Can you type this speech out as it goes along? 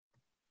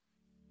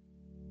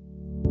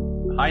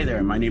Hi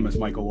there, my name is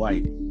Michael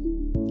White.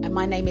 And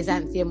my name is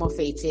Anthea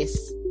Morphetis.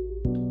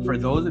 For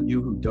those of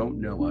you who don't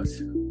know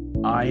us,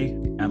 I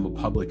am a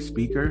public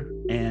speaker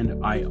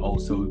and I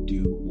also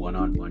do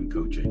one-on-one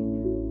coaching.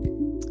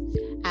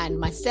 And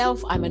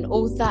myself, I'm an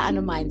author and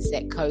a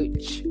mindset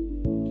coach.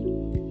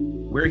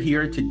 We're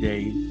here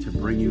today to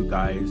bring you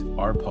guys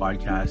our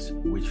podcast,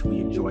 which we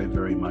enjoy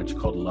very much,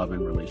 called Love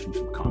and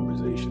Relationship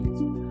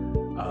Conversations.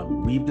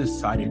 We've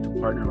decided to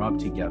partner up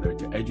together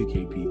to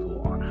educate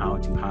people on how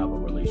to have a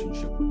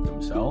relationship with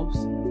themselves,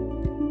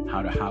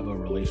 how to have a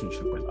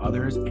relationship with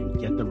others, and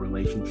get the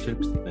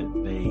relationships that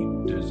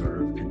they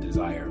deserve and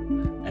desire.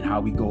 And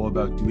how we go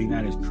about doing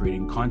that is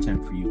creating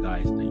content for you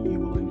guys that you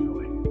will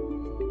enjoy.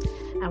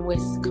 And we're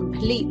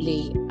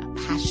completely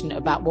passionate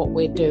about what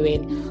we're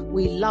doing.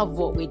 We love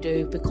what we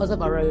do because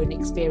of our own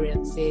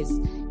experiences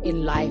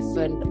in life.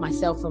 And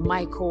myself and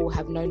Michael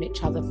have known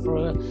each other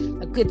for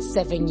a good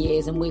 7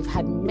 years, and we've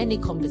had many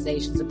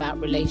conversations about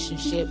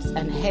relationships,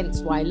 and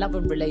hence why Love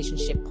and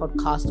Relationship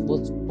Podcast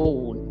was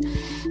born.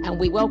 And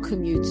we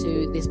welcome you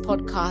to this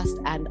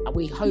podcast, and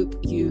we hope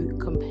you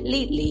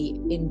completely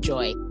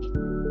enjoy.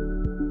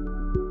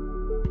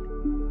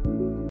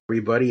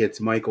 Everybody, it's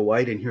Michael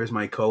White, and here's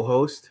my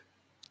co-host,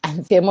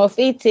 Anthea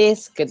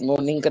Morphetis. Good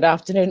morning, good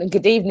afternoon, and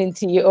good evening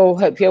to you all.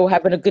 Hope you're all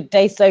having a good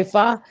day so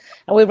far.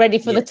 Are we ready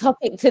for the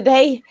topic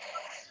today?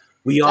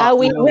 We are. Are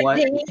we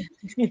ready?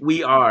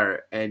 We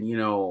are. And,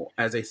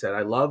 as I said,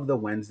 I love the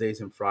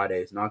Wednesdays and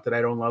Fridays. Not that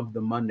I don't love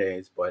the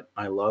Mondays, but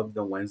I love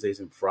the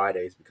Wednesdays and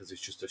Fridays because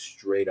it's just a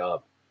straight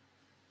up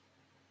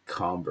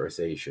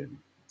conversation.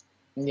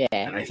 Yeah.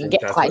 And I think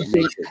that's what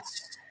makes it.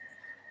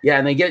 Yeah,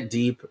 and they get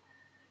deep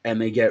and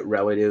they get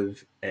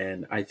relative.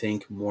 And I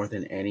think more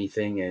than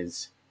anything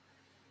is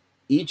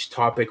each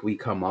topic we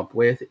come up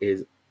with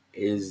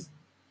is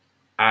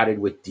added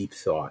with deep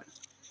thought.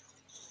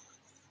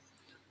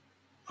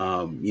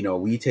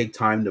 We take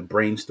time to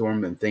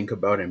brainstorm and think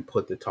about and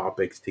put the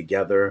topics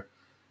together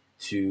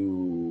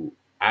to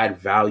add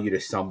value to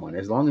someone.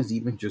 As long as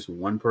even just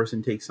one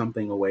person takes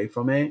something away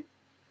from it,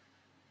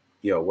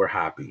 we're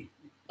happy.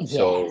 Yeah.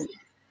 So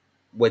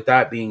with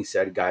that being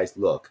said, guys,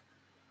 look,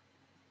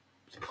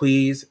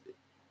 please,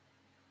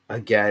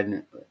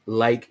 again,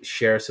 like,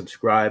 share,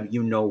 subscribe.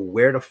 You know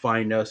where to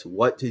find us,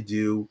 what to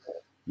do.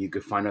 You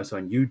can find us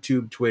on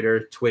YouTube,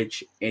 Twitter,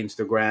 Twitch,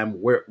 Instagram.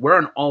 We're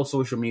on all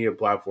social media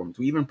platforms.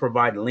 We even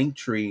provide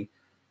Linktree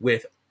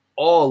with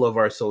all of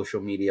our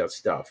social media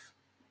stuff.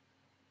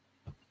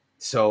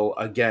 So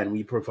again,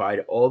 we provide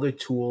all the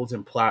tools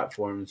and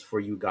platforms for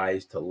you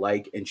guys to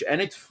like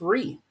and it's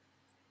free.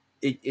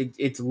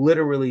 It's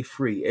literally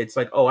free. It's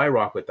like, oh, I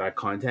rock with that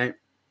content.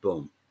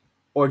 Boom.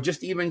 Or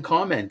just even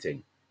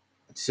commenting.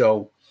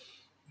 So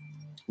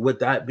with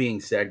that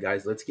being said,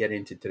 guys, let's get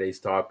into today's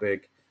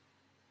topic.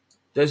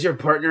 Does your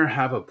partner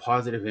have a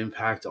positive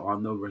impact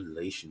on the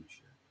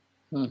relationship?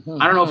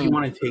 Mm-hmm. I don't know if you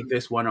want to take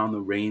this one on the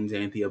reins,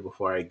 Anthea,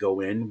 before I go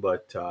in,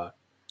 but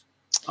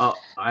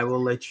I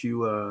will let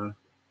you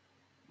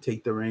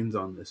take the reins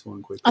on this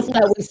one quickly. I think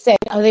like we said,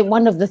 I think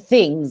one of the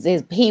things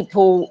is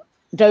people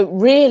don't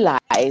realize,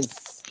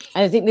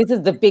 and I think this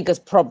is the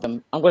biggest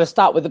problem. I'm going to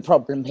start with the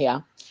problem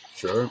here.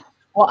 Sure.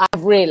 What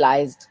I've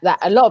realized that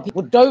a lot of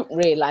people don't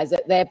realize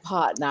that their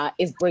partner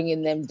is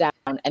bringing them down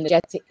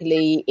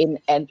energetically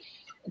and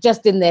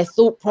just in their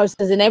thought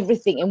process and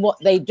everything in what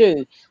they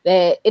do.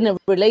 They're in a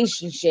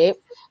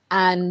relationship,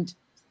 and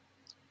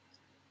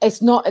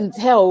it's not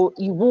until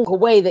you walk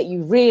away that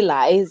you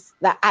realize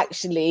that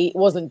actually it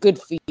wasn't good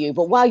for you.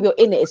 But while you're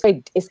in it,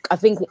 I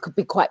think it could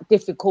be quite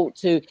difficult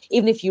to,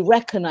 even if you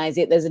recognize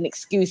it, there's an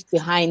excuse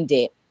behind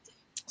it.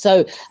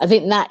 So I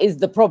think that is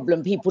the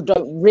problem. People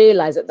don't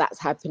realize that that's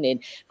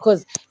happening,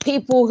 because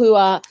people who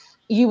are,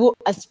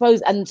 I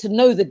suppose, and to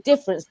know the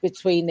difference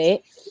between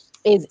it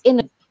is in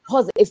a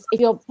positive. If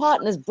your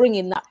partner's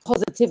bringing that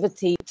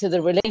positivity to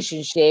the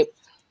relationship,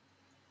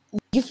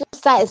 you feel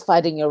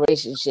satisfied in your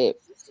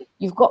relationship.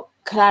 You've got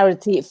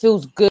clarity. It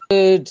feels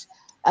good.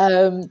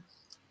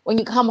 When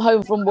you come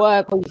home from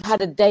work or you've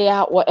had a day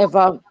out,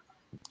 whatever,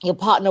 your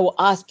partner will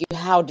ask you,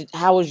 how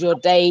was your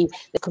day?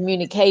 The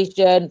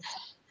communication.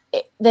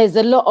 There's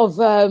a lot of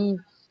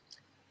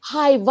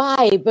high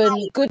vibe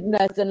and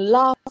goodness and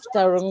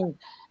laughter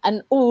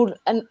and all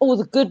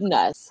the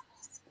goodness.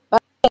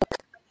 But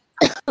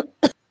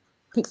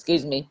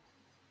excuse me,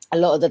 a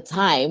lot of the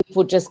time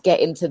people just get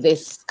into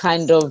this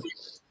kind of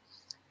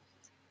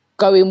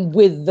going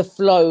with the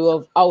flow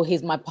of, oh,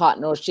 he's my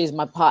partner or she's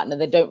my partner.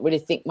 They don't really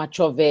think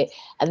much of it,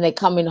 and they're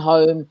coming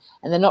home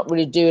and they're not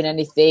really doing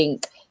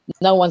anything.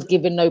 No one's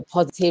giving no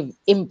positive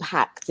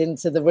impact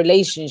into the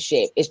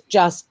relationship. It's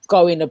just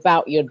going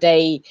about your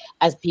day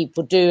as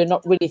people do and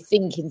not really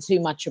thinking too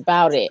much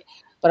about it.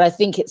 But I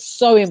think it's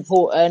so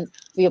important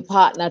for your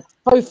partner,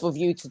 both of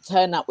you, to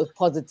turn up with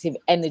positive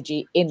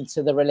energy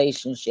into the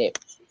relationship.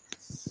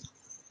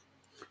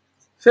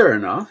 Fair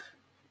enough.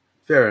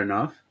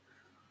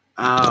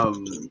 I'm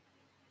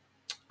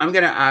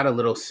going to add a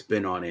little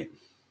spin on it.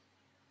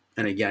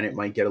 And again, it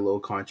might get a little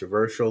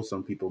controversial.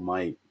 Some people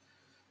might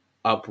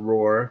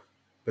uproar,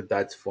 but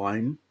that's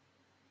fine.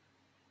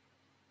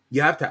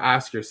 you have to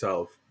ask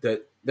yourself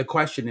that the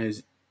question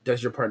is,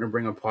 does your partner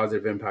bring a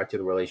positive impact to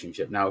the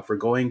relationship? Now, if we're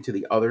going to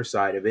the other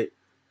side of it,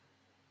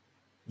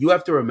 you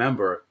have to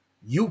remember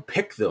you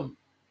pick them.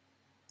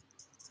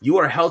 You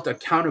are held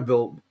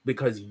accountable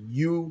because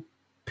you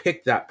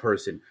pick that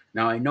person.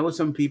 Now, I know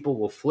some people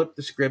will flip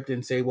the script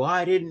and say, well,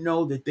 I didn't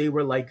know that they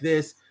were like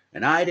this,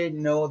 and I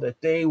didn't know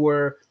that they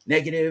were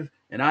negative,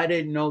 and I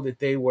didn't know that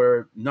they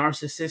were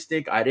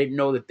narcissistic. I didn't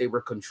know that they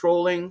were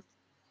controlling.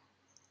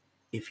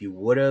 If you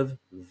would have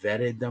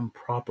vetted them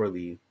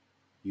properly,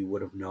 you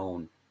would have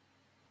known.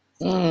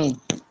 Mm.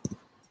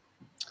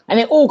 And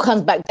it all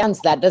comes back down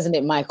to that, doesn't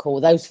it, Michael?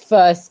 Those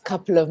first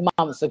couple of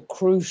months are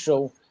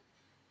crucial.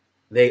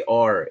 They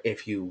are.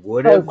 If you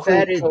would have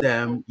vetted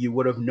them, you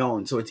would have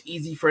known. So it's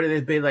easy for them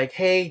to be like,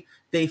 hey,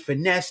 they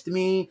finessed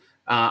me.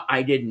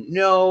 I didn't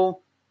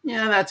know.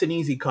 Yeah, that's an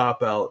easy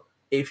cop out.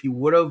 If you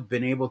would have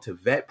been able to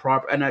vet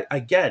proper, and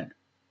again,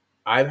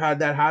 I've had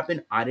that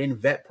happen. I didn't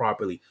vet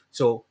properly.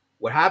 So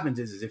what happens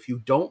is if you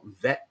don't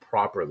vet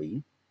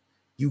properly,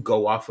 you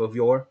go off of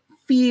your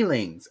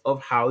feelings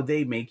of how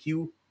they make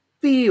you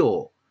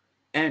feel.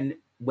 And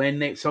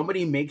when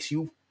somebody makes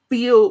you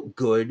feel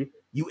good,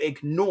 you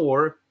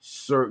ignore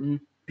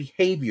certain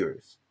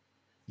behaviors.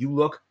 You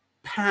look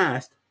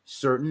past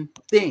certain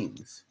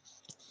things.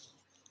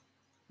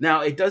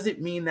 Now, it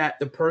doesn't mean that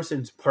the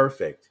person's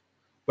perfect,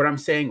 but I'm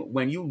saying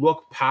when you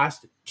look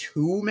past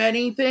too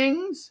many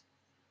things,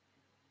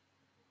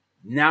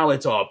 now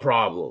it's a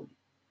problem.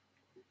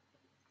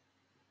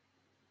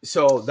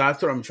 So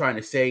that's what I'm trying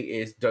to say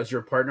is, does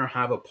your partner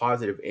have a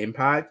positive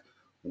impact?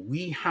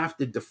 We have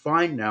to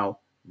define now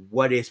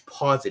what is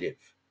positive.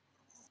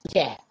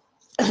 Yeah.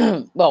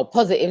 Well,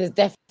 positive is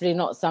definitely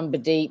not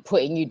somebody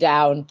putting you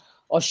down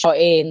or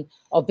shouting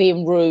or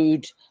being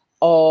rude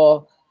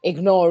or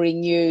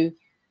ignoring you,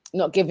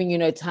 not giving you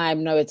no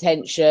time, no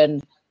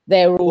attention.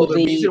 They're all the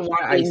reason why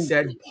I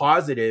said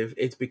positive,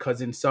 it's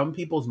because in some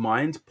people's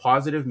minds,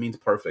 positive means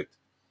perfect.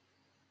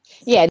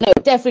 Yeah, no,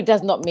 it definitely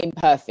does not mean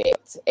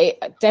perfect. It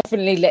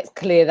definitely, let's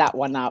clear that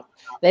one up.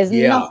 There's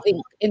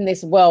nothing in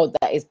this world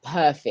that is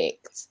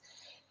perfect,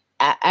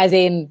 as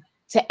in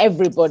to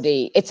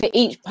everybody. To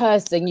each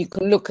person, you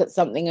can look at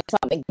something and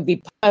something can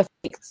be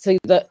perfect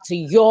to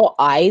your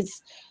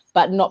eyes,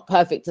 but not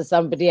perfect to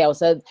somebody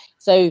else.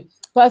 So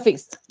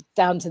perfect's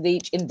down to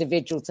each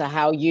individual, to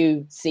how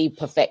you see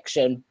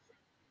perfection,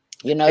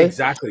 you know?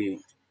 Exactly.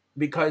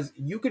 Because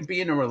you could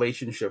be in a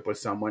relationship with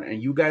someone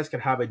and you guys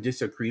could have a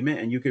disagreement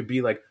and you could be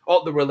like,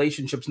 oh, the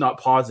relationship's not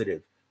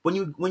positive when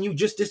you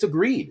just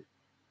disagreed.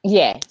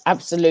 Yeah,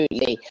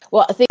 absolutely.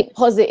 Well, I think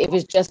positive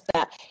is just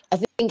that. I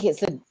think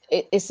it's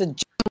a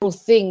general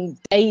thing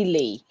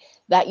daily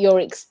that you're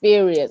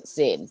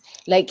experiencing.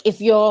 Like if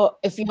you're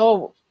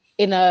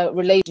in a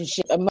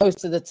relationship and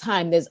most of the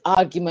time there's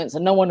arguments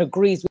and no one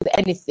agrees with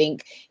anything,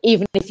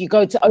 even if you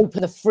go to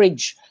open the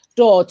fridge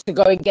door to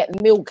go and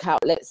get milk out,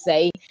 let's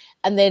say,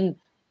 and then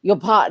your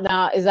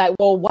partner is like,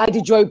 well, why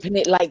did you open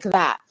it like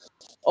that?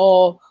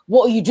 Or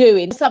what are you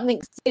doing?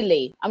 Something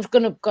silly. I'm just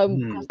gonna go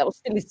that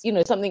was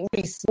silly, something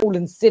really small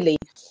and silly.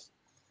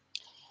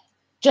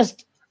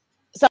 Just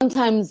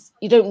sometimes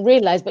you don't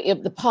realize, but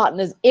the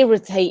partner's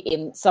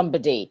irritating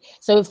somebody.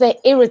 So if they're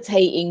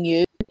irritating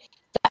you,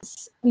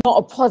 that's not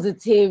a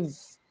positive.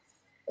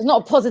 It's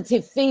not a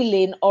positive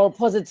feeling or a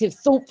positive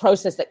thought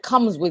process that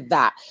comes with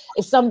that.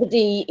 If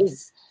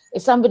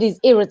somebody's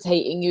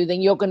irritating you,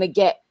 then you're gonna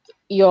get,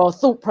 your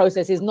thought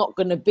process is not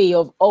going to be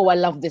of, oh, I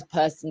love this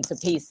person to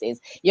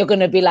pieces. You're going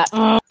to be like,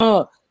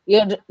 oh,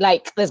 you're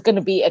like, there's going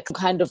to be a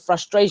kind of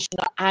frustration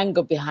or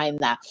anger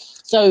behind that.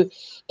 So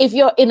if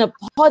you're in a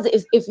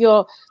positive, if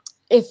your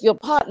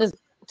partner's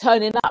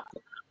turning up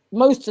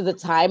most of the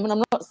time, and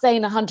I'm not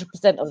saying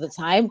 100% of the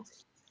time,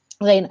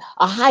 saying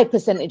a high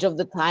percentage of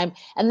the time,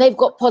 and they've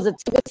got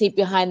positivity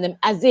behind them,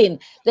 as in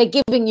they're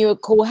giving you a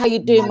call, how you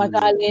doing, my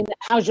darling,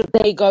 how's your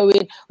day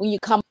going? When you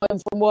come home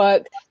from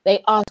work,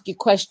 they ask you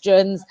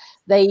questions,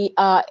 they're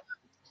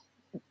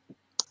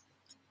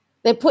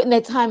putting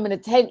their time and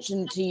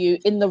attention to you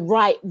in the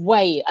right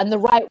way, and the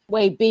right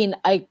way being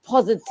a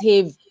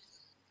positive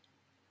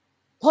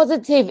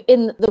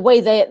in the way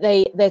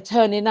they're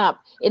turning up,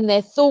 in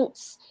their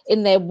thoughts,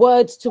 in their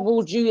words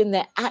towards you, in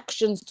their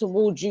actions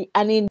towards you,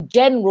 and in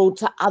general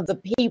to other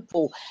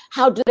people.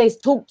 How do they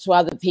talk to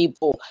other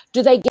people?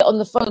 Do they get on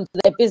the phone to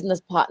their business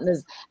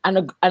partners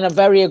and are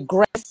very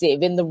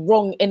aggressive in the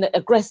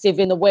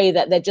way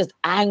that they're just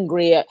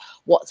angry at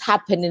what's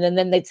happening, and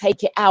then they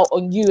take it out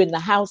on you in the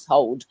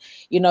household?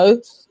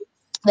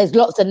 There's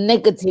lots of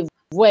negative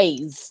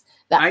ways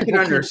that I can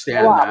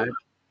understand that.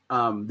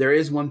 There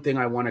is one thing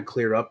I want to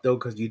clear up though,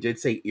 because you did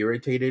say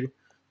irritated.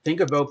 Think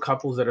about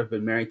couples that have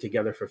been married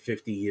together for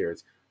 50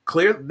 years.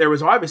 There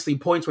was obviously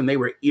points when they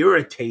were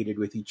irritated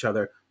with each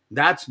other.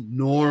 That's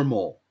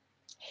normal.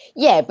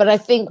 Yeah, but I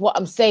think what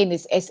I'm saying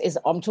is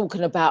I'm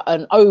talking about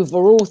an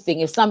overall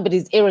thing. If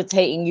somebody's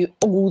irritating you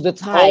all the All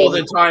time,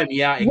 the time.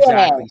 Yeah, yeah,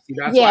 exactly. See,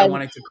 that's why I yeah,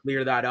 wanted to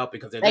clear that up,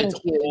 because if it's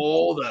thank you.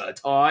 all the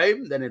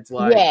time, then it's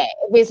like, Yeah,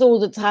 if it's all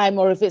the time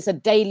or if it's a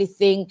daily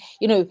thing,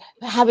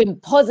 having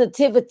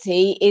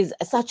positivity is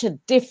such a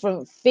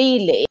different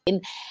feeling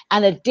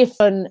and a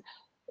different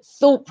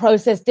thought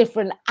process,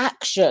 different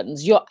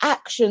actions. Your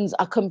actions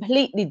are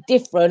completely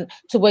different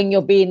to when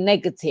you're being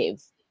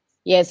negative.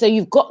 Yeah, so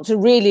you've got to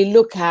really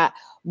look at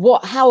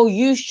how are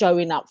you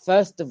showing up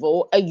first of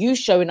all? Are you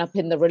showing up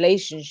in the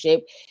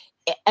relationship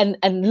and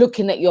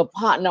looking at your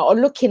partner or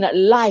looking at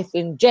life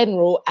in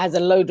general as a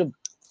load of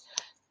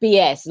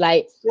BS,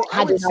 like well, I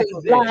had would enough say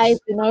of life,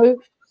 this.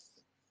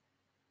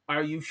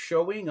 Are you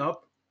showing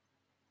up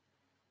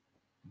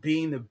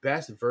being the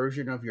best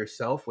version of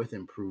yourself with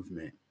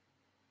improvement?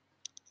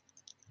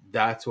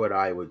 That's what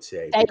I would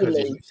say. Because as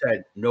daily. you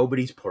said,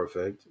 nobody's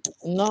perfect.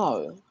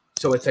 No.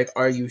 So it's like,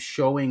 are you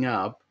showing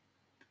up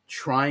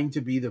trying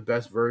to be the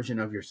best version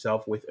of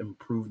yourself with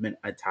improvement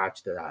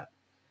attached to that?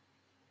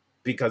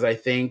 Because I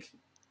think,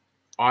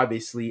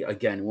 obviously,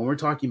 again, when we're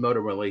talking about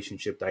a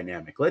relationship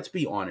dynamic, let's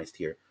be honest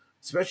here,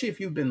 especially if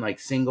you've been like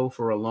single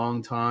for a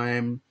long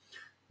time.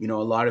 A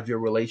lot of your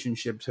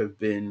relationships have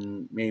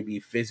been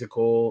maybe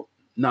physical,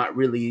 not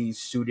really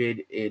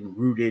suited and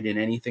rooted in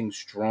anything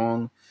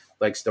strong.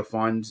 Like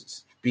Stefan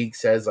Speak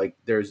says, like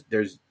there's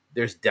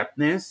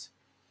depthness.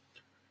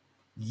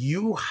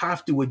 You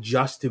have to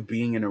adjust to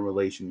being in a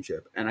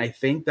relationship. And I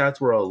think that's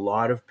where a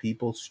lot of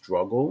people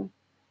struggle,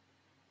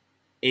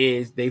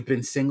 is they've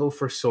been single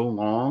for so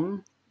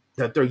long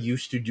that they're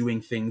used to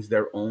doing things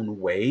their own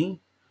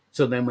way.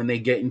 So then when they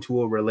get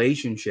into a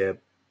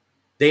relationship,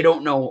 they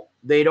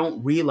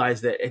don't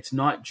realize that it's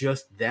not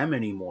just them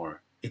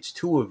anymore. It's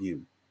two of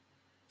you.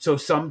 So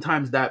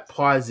sometimes that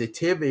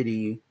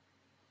positivity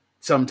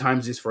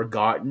sometimes is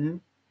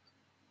forgotten,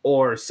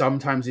 or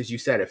sometimes, as you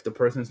said, if the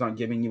person's not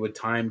giving you a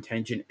time,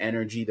 attention,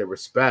 energy, the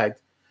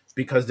respect,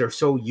 because they're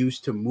so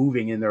used to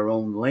moving in their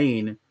own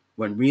lane,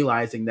 when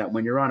realizing that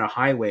when you're on a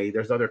highway,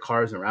 there's other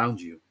cars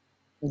around you.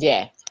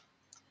 Yeah,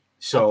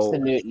 So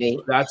absolutely.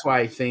 that's why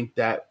I think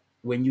that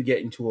when you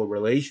get into a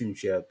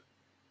relationship,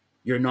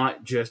 you're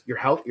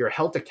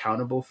held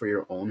accountable for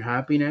your own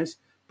happiness,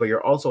 but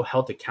you're also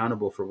held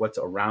accountable for what's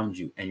around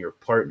you and your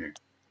partner.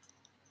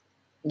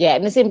 Yeah,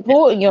 and it's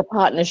important your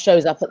partner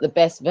shows up at the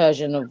best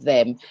version of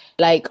them.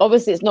 Like,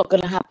 obviously, it's not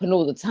going to happen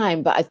all the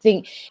time, but I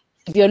think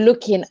if you're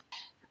looking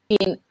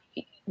in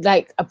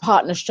like a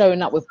partner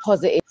showing up with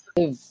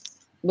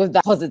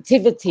that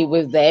positivity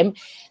with them,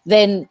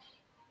 then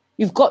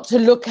you've got to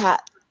look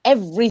at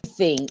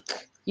everything.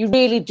 You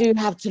really do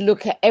have to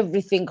look at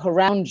everything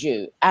around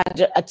you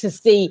and to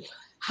see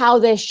how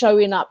they're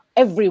showing up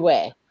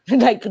everywhere,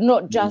 like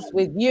not just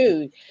with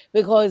you,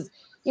 because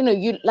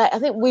you like I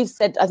think we've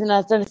said. I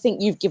don't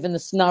think you've given the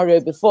scenario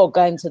before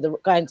going to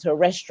a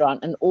restaurant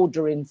and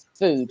ordering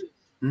food.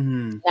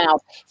 Mm-hmm. Now,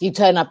 if you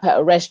turn up at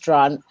a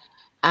restaurant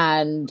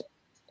and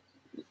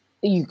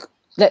you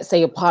let's say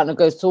your partner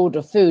goes to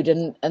order food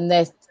and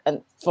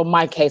for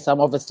my case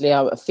I'm obviously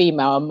a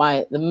female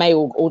and the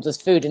male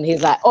orders food and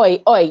he's like,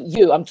 oi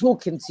you, I'm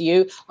talking to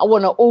you, I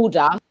want to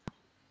order.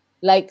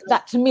 Like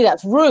that, to me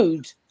that's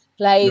rude. Of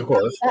Like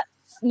course. that's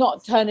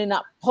not turning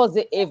up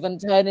positive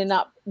and turning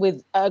up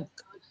with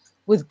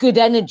good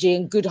energy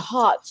and good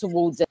heart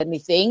towards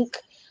anything.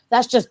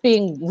 That's just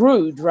being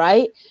rude,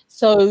 right?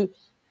 So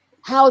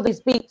how they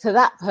speak to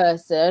that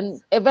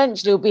person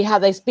eventually will be how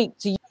they speak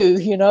to you.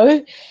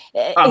 A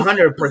It's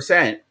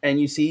 100%. And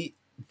you see,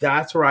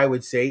 that's where I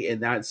would say in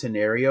that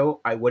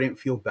scenario, I wouldn't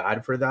feel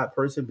bad for that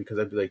person, because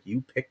I'd be like,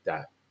 you picked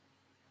that.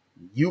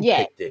 You yeah,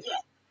 picked it.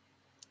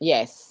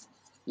 yes,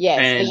 but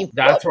And you've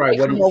got that's to where I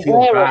become wouldn't feel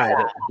aware of bad,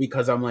 that.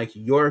 because I'm like,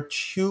 you're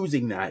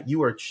choosing that.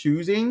 You are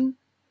choosing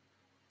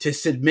to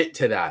submit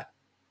to that.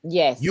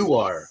 Yes. You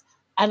are.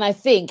 And I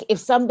think if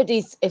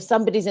somebody's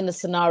in a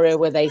scenario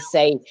where they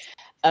say,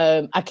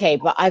 okay,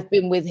 but I've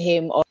been with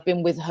him or I've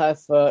been with her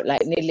for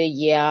like nearly a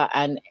year,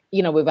 and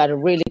we've had a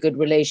really good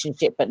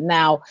relationship, but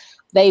now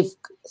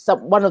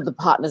one of the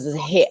partners has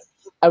hit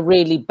a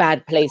really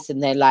bad place in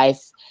their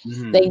life.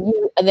 Mm-hmm. They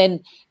knew, and then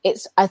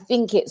I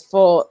think it's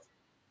for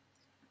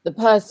the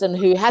person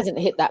who hasn't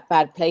hit that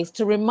bad place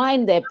to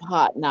remind their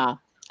partner,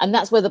 and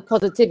that's where the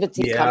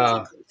positivity comes in.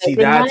 Yeah. So See,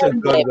 that's a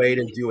remind good them. way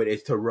to do it,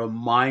 is to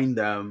remind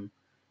them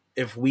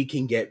if we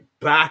can get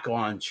back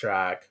on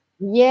track.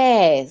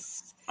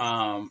 Yes.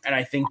 And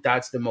I think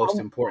that's the most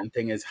important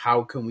thing, is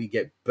how can we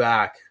get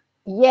back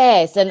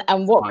Yes, and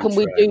what on can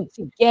we track do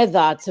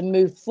together to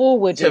move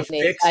forward to in it?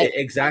 fix Like, it?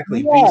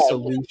 Exactly. Be yeah,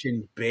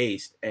 solution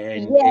based.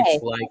 And it's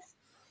yes, like,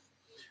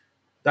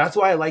 that's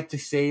why I like to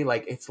say,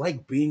 like, it's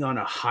like being on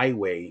a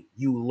highway.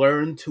 You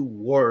learn to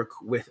work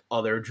with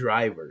other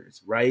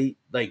drivers, right?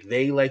 Like,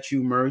 they let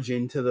you merge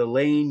into the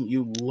lane.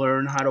 You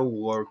learn how to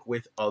work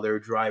with other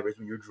drivers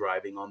when you're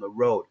driving on the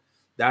road.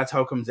 That's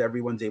how comes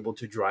everyone's able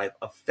to drive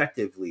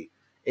effectively.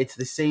 It's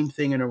the same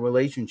thing in a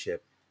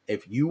relationship.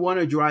 If you want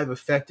to drive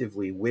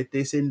effectively with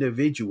this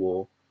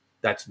individual,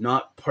 that's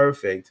not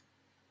perfect,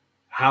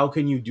 how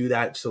can you do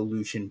that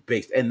solution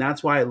based? And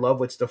that's why I love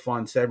what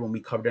Stefan said when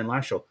we covered in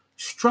last show.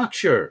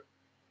 Structure.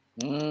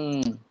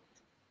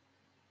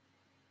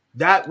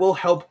 That will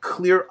help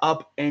clear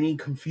up any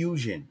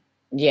confusion.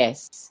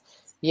 Yes.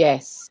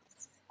 Yes.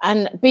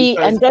 And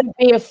Because don't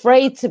be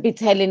afraid to be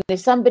telling if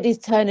somebody's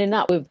turning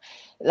up with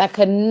like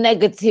a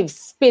negative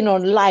spin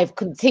on life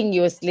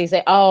continuously,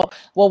 say, oh,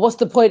 well, what's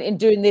the point in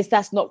doing this?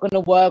 That's not going to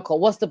work. Or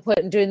what's the point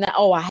in doing that?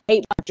 Oh, I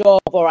hate my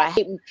job, or I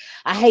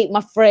hate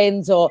my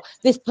friends, or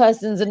this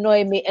person's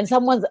annoying me. And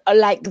someone's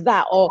like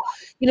that, or,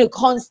 you know,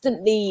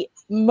 constantly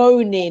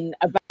moaning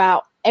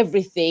about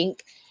everything.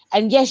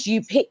 And yes,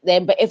 you pick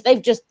them, but if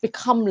they've just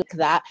become like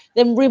that,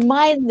 then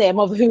remind them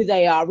of who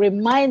they are,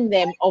 remind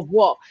them of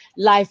what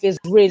life is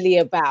really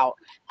about,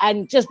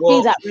 and just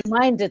be that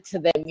reminder to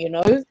them, you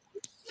know?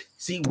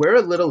 See, we're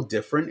a little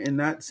different in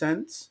that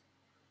sense,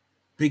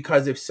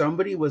 because if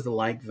somebody was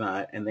like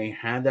that and they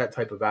had that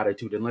type of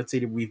attitude, and let's say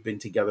that we've been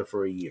together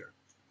for a year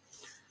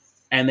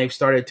and they've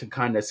started to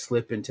kind of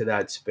slip into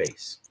that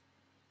space,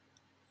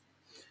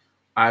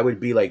 I would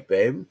be like,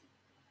 babe,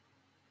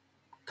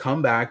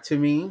 come back to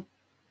me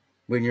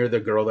when you're the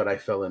girl that I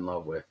fell in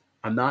love with.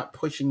 I'm not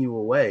pushing you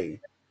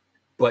away,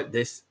 but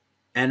this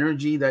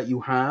energy that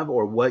you have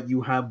or what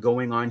you have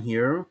going on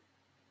here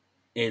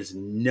is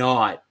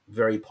not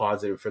very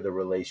positive for the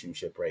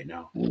relationship right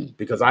now.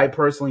 Because I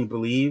personally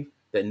believe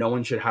that no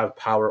one should have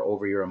power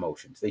over your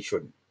emotions. They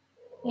shouldn't.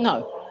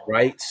 No.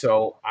 Right?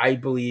 So I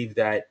believe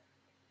that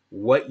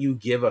what you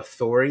give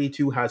authority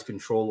to has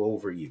control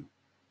over you.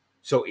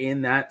 So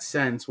in that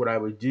sense, what I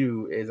would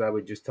do is I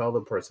would just tell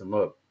the person,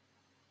 look,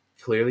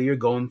 clearly you're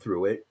going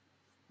through it.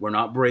 We're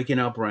not breaking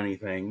up or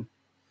anything.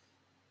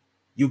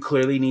 You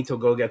clearly need to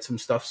go get some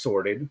stuff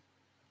sorted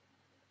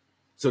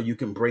so you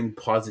can bring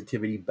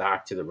positivity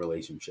back to the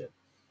relationship.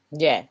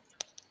 Yeah.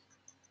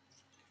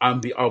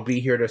 I'll be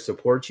here to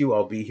support you.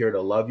 I'll be here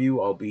to love you.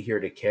 I'll be here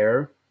to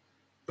care.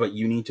 But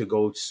you need to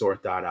go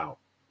sort that out.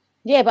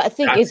 Yeah, but I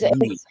think it's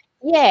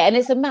yeah, and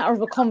it's a matter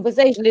of a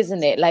conversation,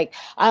 isn't it? Like,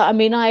 I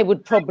mean, I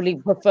would probably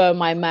prefer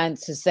my man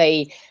to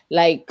say,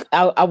 like,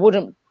 I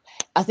wouldn't.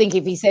 I think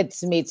if he said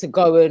to me to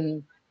go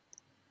and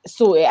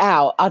sort it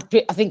out, I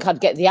think I'd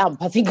get the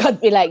amp. I think I'd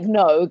be like,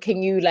 no,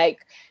 can you,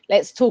 like,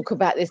 let's talk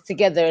about this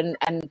together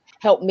and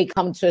help me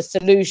come to a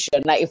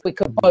solution. Like, if we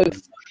could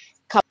both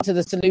come to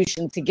the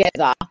solution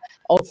together,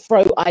 or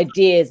throw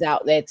ideas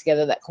out there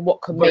together that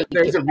what can make. But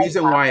there's a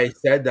reason why I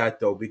said that,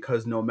 though,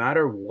 because no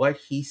matter what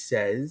he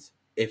says,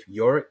 if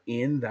you're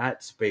in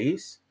that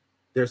space,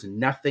 there's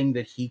nothing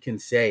that he can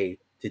say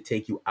to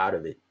take you out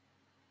of it.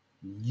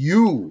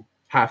 You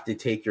have to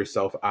take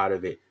yourself out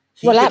of it.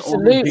 He can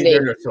absolutely only be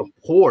there to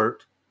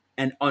support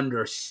and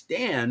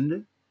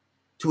understand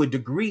to a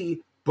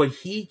degree, but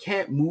he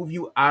can't move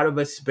you out of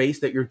a space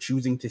that you're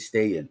choosing to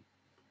stay in.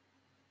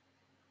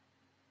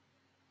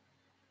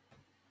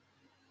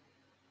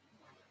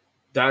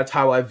 That's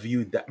how I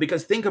viewed that.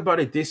 Because think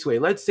about it this way.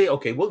 Let's say,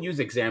 okay, we'll use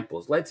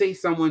examples. Let's say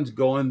someone's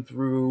going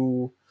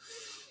through,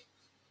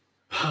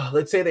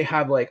 let's say they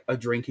have like a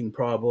drinking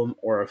problem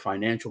or a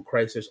financial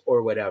crisis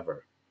or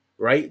whatever,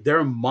 right?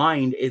 Their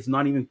mind is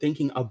not even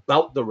thinking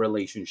about the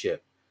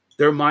relationship.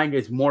 Their mind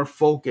is more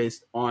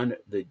focused on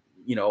the,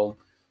 you know,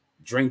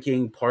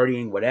 drinking,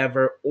 partying,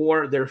 whatever,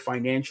 or their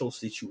financial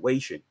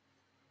situation,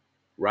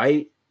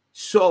 right?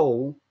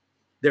 So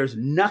there's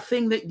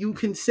nothing that you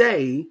can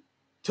say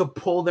to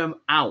pull them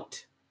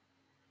out.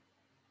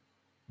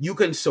 You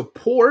can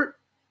support,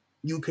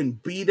 you can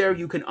be there,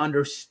 you can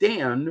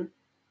understand,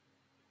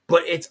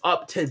 but it's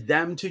up to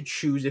them to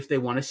choose if they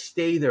want to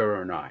stay there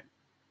or not.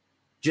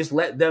 Just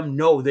let them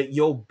know that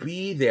you'll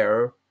be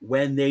there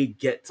when they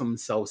get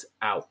themselves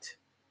out.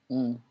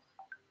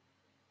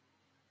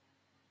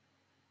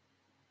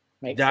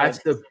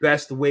 That's the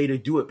best way to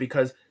do it,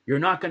 because you're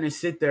not going to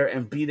sit there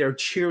and be their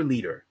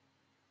cheerleader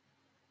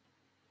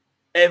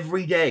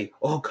every day.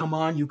 Oh, come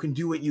on, you can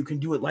do it. You can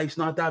do it. Life's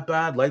not that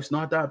bad. Life's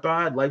not that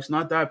bad. Life's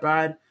not that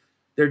bad.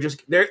 They're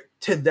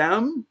to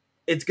them,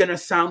 it's going to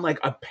sound like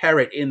a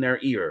parrot in their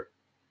ear.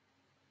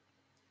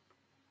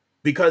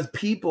 Because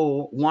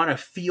people want to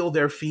feel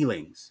their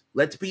feelings.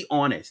 Let's be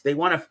honest. They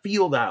want to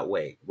feel that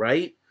way,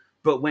 right?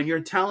 But when you're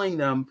telling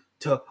them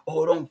to,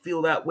 oh, don't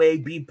feel that way,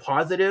 be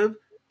positive,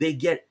 they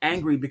get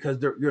angry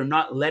because you're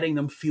not letting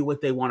them feel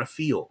what they want to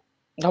feel.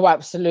 Oh,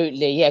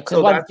 absolutely. Yeah.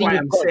 So that's why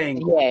I'm saying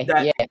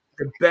that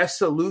the best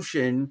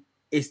solution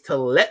is to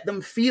let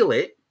them feel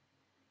it,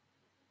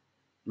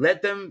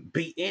 let them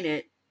be in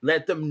it,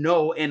 let them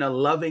know in a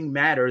loving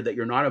manner that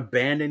you're not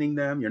abandoning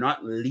them, you're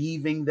not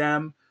leaving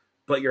them,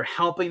 but you're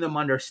helping them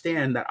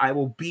understand that I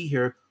will be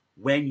here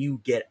when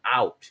you get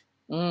out.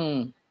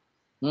 I'm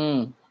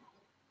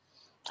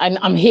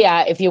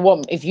here if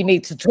you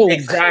need to talk.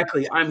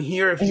 Exactly. I'm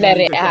here if you let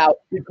need it to out. Talk.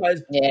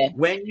 Because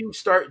when you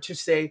start to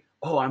say,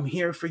 oh, I'm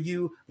here for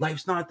you,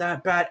 life's not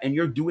that bad, and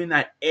you're doing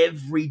that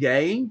every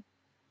day,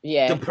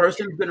 the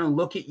person's going to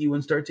look at you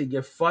and start to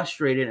get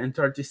frustrated and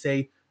start to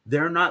say,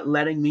 they're not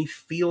letting me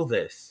feel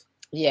this.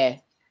 Yeah.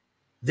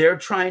 they're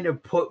trying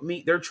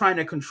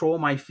to control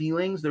my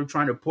feelings. They're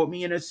trying to put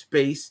me in a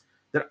space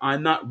that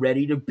I'm not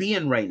ready to be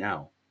in right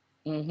now.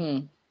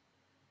 Mm-hmm.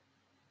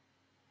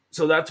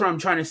 So that's what I'm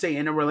trying to say.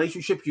 In a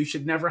relationship, you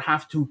should never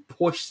have to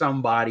push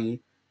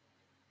somebody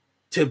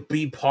to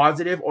be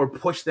positive or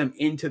push them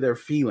into their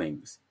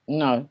feelings.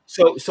 No.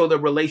 So the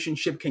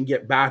relationship can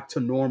get back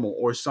to normal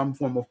or some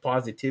form of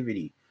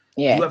positivity.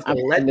 Yeah, You have to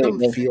let them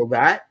feel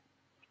that,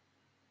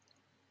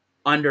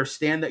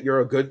 understand that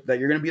you're going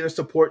to be the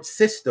support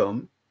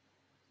system,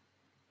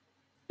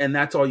 and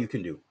that's all you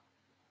can do.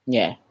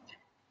 Yeah.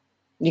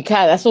 You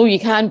can. That's all you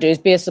can do is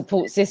be a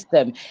support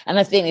system. And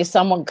I think if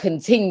someone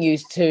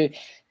continues to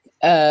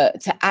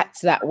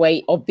act that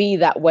way or be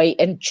that way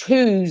and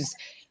choose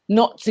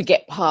not to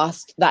get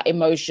past that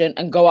emotion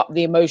and go up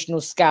the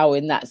emotional scale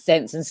in that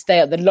sense and stay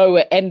at the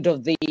lower end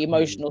of the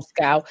emotional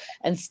scale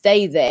and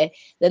stay there,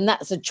 then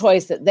that's a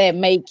choice that they're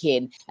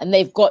making. And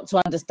they've got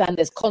to understand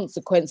there's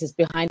consequences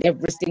behind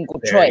every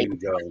single choice,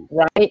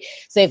 right?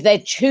 So if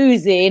they're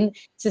choosing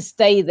to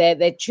stay there,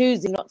 they're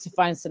choosing not to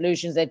find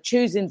solutions, they're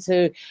choosing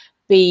to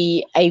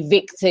be a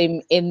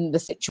victim in the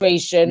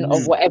situation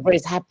of whatever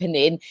is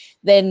happening,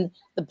 then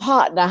the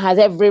partner has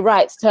every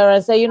right to turn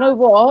and say, you know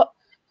what,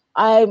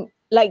 I'm,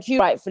 like you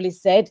rightfully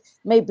said,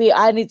 maybe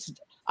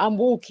I'm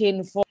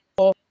walking for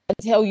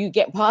until you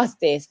get past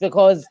this,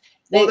 because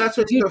well, that's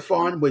what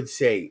Stefan would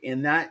say.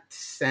 In that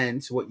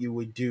sense, what you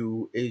would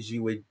do is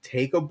you would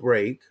take a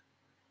break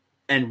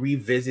and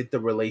revisit the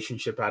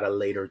relationship at a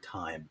later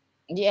time.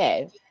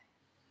 Yeah.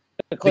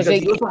 Because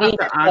you need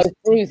to go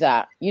through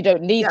that. You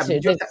don't need to.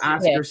 You have to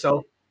ask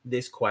yourself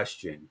this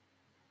question.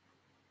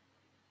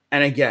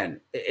 And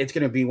again, it's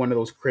going to be one of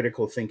those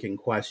critical thinking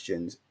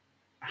questions.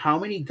 How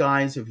many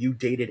guys have you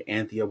dated,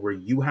 Anthea, where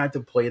you had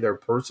to play their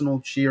personal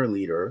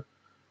cheerleader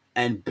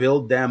and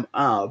build them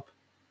up,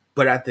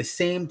 but at the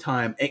same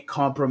time, it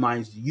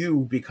compromised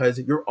you because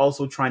you're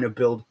also trying to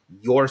build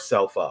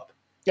yourself up?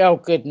 Oh,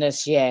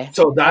 goodness, yeah.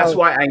 So that's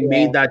why I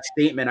made that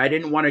statement. I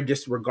didn't want to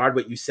disregard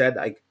what you said.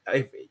 Like,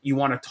 if you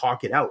want to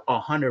talk it out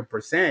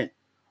 100%,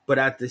 but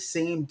at the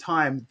same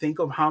time, think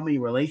of how many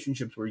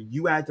relationships where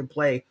you had to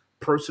play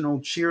personal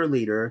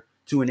cheerleader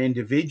to an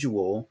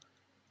individual,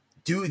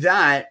 do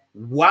that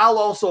while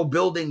also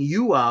building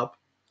you up.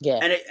 Yeah.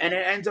 And it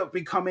ends up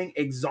becoming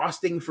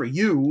exhausting for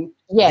you.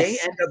 Yes. They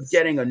end up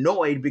getting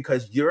annoyed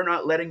because you're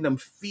not letting them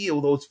feel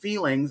those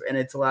feelings. And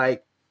it's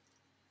like,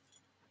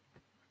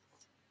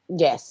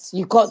 yes,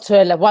 you got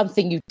to, one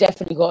thing you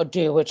definitely got to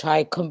do, which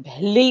I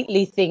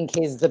completely think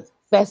is the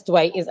best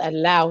way, is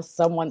allow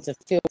someone to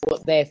feel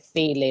what they're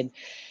feeling.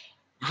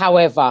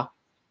 However,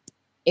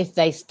 if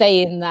they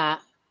stay in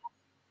that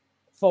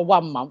for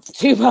 1 month,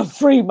 2 months,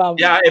 3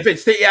 months.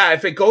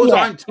 If it goes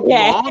on too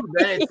long,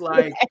 then it's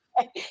like,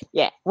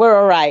 we're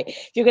all right.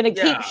 If you're going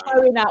to keep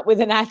showing up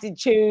with an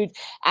attitude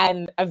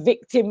and a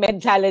victim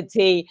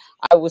mentality,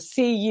 I will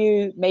see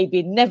you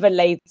maybe never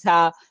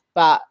later,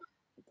 but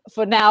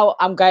for now,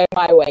 I'm going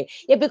my way.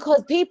 Yeah,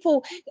 because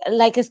people,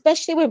 like,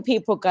 especially when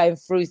people are going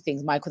through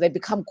things, Michael, they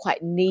become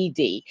quite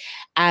needy.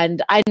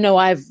 And I know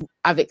I've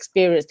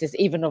experienced this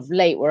even of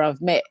late, where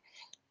I've met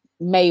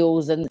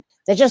males and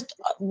they just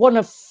want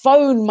to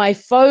phone my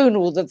phone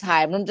all the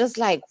time. I'm just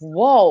like,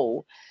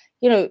 whoa,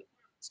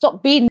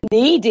 stop being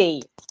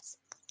needy.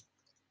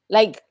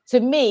 Like, to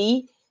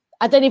me,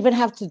 I don't even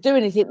have to do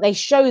anything. They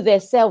show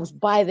themselves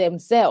by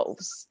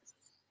themselves.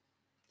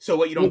 So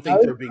what, you don't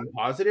think they're being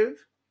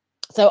positive?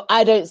 So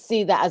I don't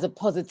see that as a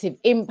positive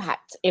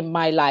impact in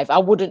my life. I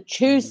wouldn't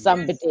choose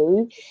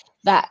somebody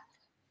that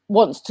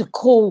wants to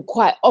call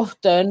quite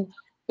often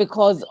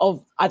because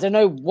of, I don't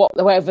know,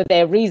 whatever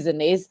their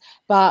reason is.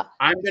 But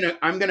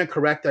I'm gonna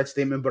correct that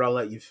statement, but I'll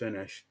let you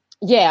finish.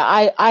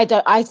 Yeah,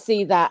 I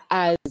see that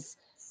as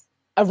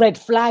a red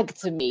flag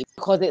to me,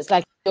 because it's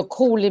like, you're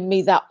calling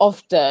me that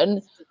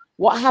often.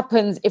 What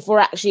happens if we're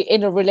actually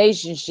in a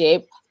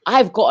relationship?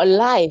 I've got a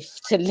life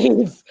to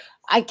live.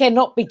 I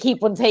cannot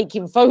keep on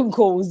taking phone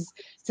calls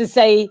to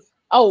say,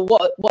 oh,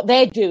 what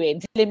they're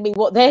doing, telling me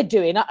what they're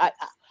doing.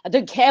 I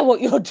don't care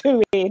what you're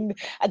doing.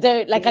 I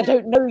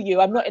don't know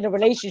you. I'm not in a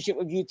relationship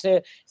with you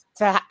to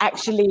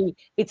actually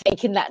be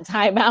taking that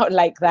time out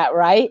like that,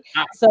 right?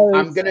 So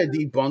I'm gonna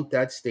debunk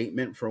that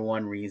statement for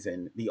one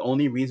reason. The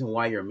only reason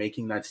why you're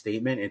making that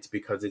statement, it's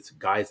because it's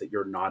guys that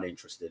you're not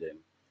interested in.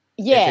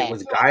 Yeah. If it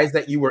was guys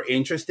that you were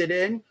interested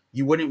in,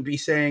 you wouldn't be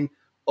saying,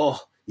 oh,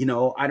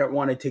 I don't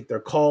want to take their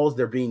calls,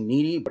 they're being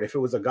needy. But if it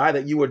was a guy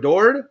that you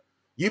adored,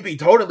 you'd be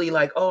totally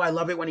like, oh, I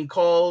love it when he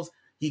calls.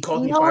 He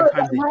calls me 5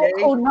 times a day.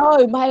 Oh,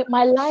 no,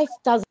 my life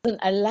doesn't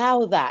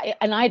allow that.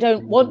 And I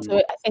don't want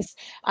to.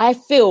 I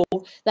feel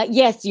that,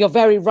 yes, you're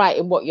very right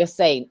in what you're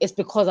saying. It's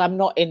because I'm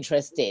not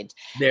interested.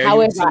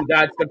 However,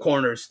 that's the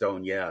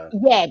cornerstone, yeah.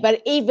 Yeah,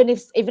 but even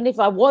if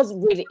I was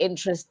really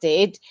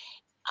interested,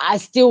 I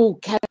still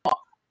cannot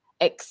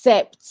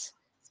accept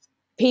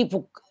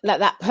people like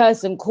that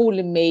person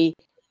calling me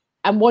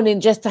and wanting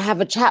just to have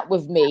a chat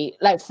with me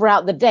like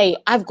throughout the day.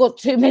 I've got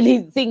too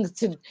many things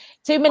that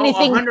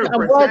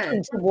I'm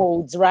working 100%.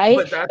 towards, right?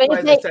 But that's why,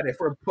 as I said, if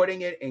we're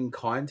putting it in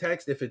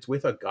context, if it's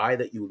with a guy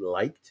that you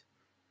liked,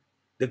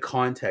 the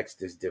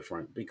context is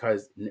different,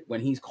 because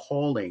when he's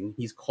calling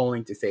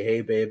to say,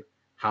 "Hey, babe,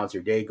 how's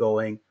your day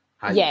going?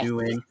 How you Yes,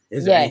 doing?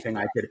 Is there yes, anything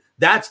I could?"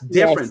 That's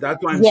different. yes,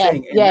 That's what I'm yes,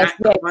 saying. In yes, that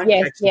yes, yes,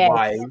 context yes,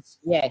 wise,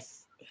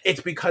 yes,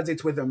 it's because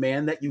it's with a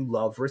man that you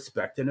love,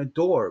 respect, and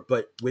adore.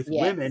 But with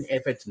women, yes,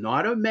 if it's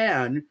not a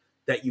man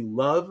that you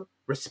love,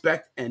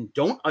 respect, and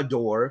don't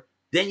adore,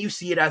 then you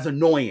see it as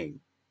annoying.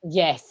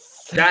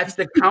 yes, That's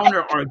the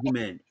counter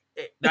argument.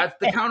 That's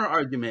the counter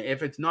argument.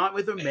 If it's not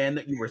with a man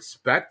that you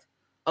respect,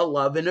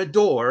 love, and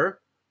adore,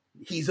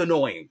 he's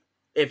annoying.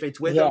 If it's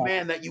with a yes,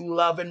 man that you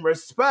love and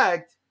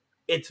respect,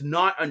 it's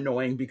not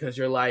annoying, because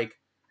you're like,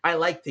 I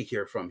like to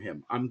hear from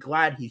him. I'm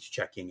glad he's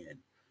checking in.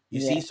 You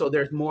see, yes, so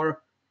there's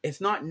more.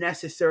 It's not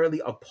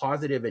necessarily a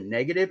positive and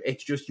negative.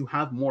 It's just you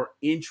have more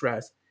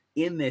interest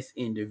in this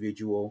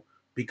individual,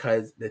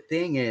 because the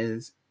thing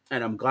is,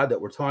 and I'm glad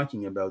that we're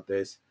talking about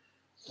this,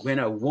 when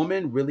a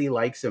woman really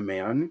likes a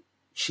man,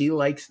 she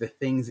likes the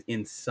things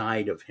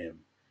inside of him.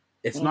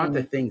 It's not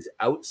the mm, things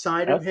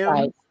outside of that's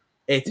right. him,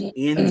 it's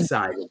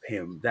inside of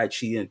him that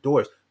she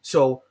adores.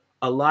 So,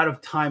 a lot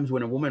of times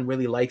when a woman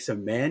really likes a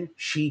man,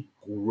 she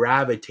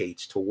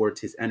gravitates towards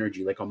his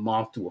energy like a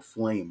moth to a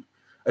flame,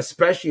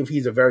 especially if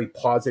he's a very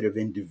positive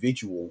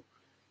individual.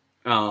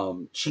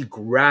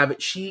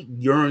 She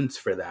yearns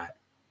for that,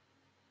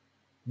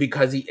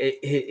 because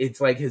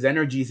it's like his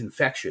energy is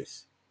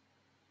infectious.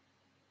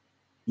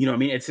 You know what I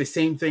mean? It's the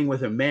same thing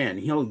with a man.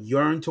 He'll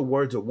yearn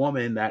towards a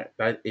woman that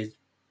is,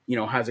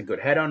 has a good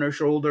head on her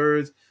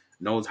shoulders,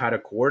 knows how to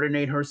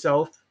coordinate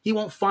herself. He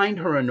won't find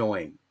her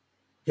annoying.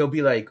 He'll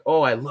be like,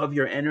 "Oh, I love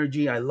your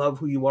energy. I love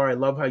who you are. I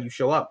love how you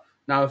show up."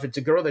 Now, if it's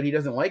a girl that he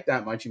doesn't like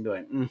that much, he'd be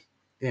like,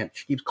 "Damn,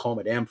 she keeps calling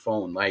my damn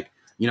phone." Like,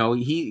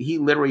 he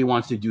literally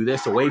wants to do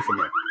this away from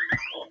her,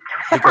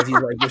 because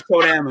he's like, "You're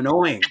so damn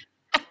annoying."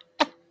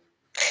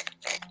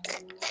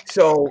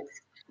 So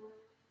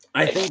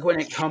I think when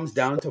it comes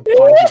down to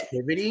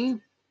positivity,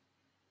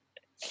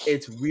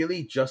 it's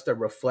really just a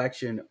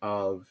reflection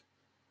of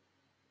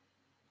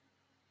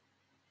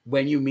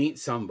when you meet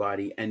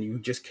somebody and you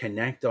just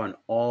connect on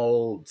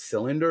all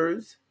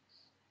cylinders,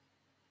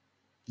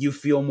 you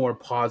feel more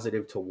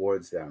positive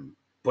towards them.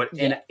 But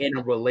in Yeah, in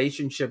a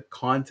relationship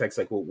context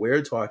like what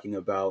we're talking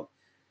about,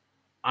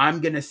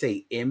 I'm going to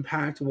say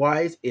impact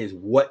wise is,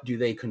 what do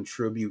they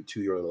contribute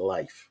to your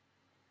life?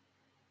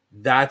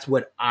 That's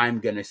what I'm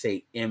going to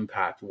say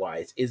impact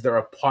wise. Is there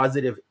a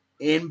positive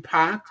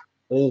impact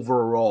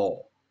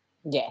overall?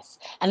 yes.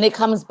 And it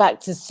comes back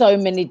to so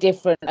many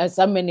different,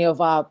 so many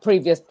of our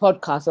previous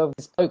podcasts have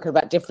spoken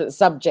about different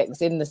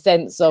subjects, in the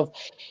sense of,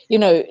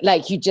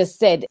 like you just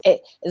said,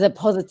 it is a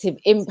positive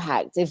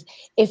impact.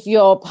 If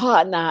your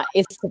partner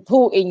is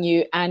supporting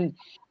you and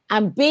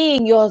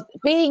being your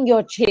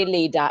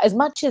cheerleader, as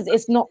much as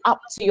it's not up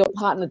to your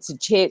partner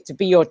to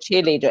be your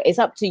cheerleader, it's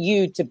up to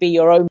you to be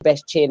your own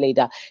best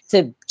cheerleader,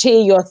 to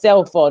cheer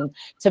yourself on,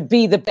 to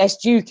be the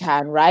best you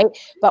can, right?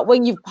 But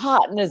when you've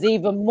partners,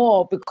 even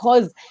more,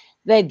 because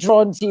they're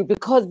drawn to you,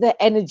 because their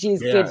energy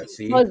is good, Yeah,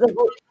 see? because of,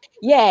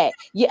 yeah,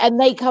 and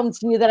they come to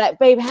you, they're like,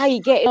 "Babe, how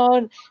you getting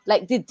on?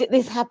 Like, did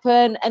this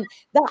happen?" And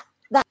that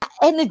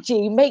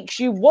energy makes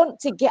you want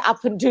to get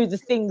up and do the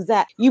things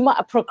that you might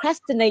have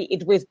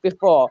procrastinated with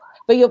before,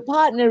 but your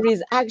partner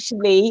is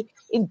actually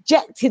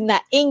injecting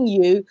that in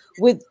you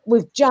with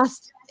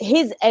just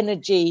his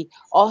energy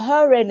or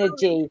her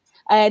energy.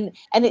 And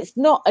it's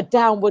not a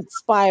downward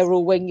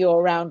spiral when you're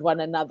around one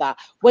another.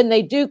 When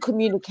they do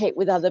communicate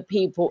with other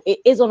people, it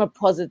is on a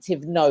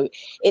positive note.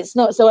 It's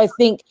not. So I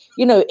think,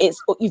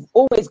 you've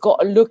always got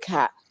to look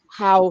at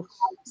how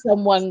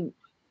someone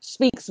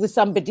speaks with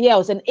somebody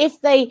else. And if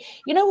they,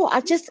 what,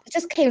 I just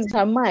came to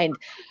my mind.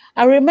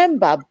 I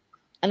remember,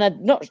 and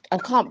I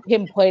can't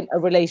pinpoint a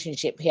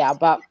relationship here,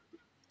 but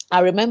I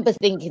remember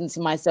thinking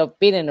to myself,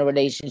 being in a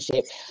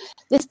relationship,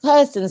 this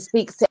person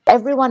speaks to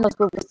everyone else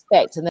with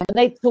respect, and then when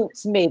they talk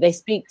to me, they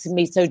speak to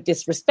me so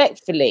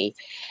disrespectfully.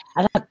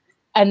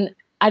 And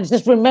I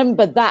just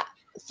remember that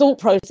thought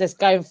process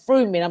going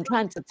through me, and I'm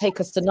trying to take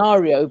a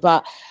scenario,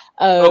 but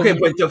Okay,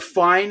 but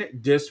define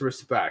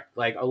disrespect.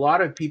 Like, a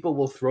lot of people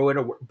will throw it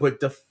away, but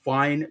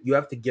define. You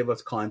have to give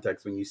us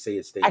context when you say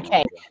a statement okay,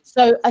 like that.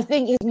 so I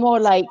think it's more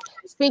like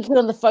speaking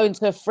on the phone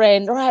to a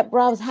friend. "All right,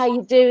 bros, how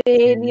you doing?"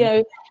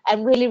 Mhm.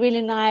 And really,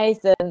 really nice,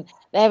 and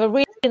they have a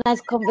really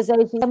nice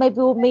conversation. "Yeah, maybe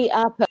we'll meet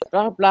up at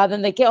blah blah."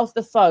 Then they get off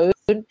the phone,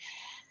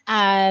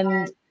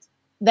 and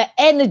the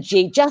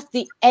energy, just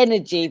the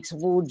energy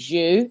towards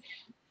you,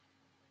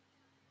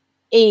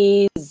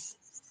 is,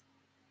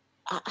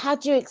 how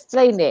do you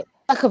explain it?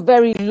 Like a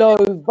very low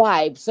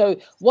vibe. So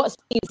what's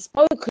being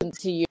spoken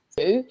to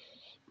you,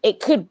 it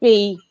could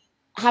be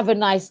 "have a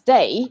nice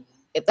day."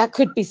 That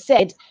could be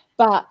said,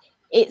 but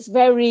it's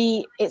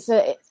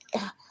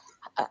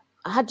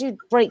how do you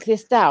break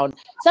this down?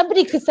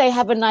 Somebody could say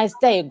 "have a nice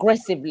day"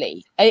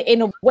 aggressively,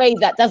 in a way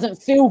that doesn't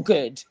feel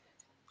good.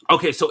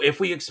 Okay, so if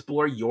we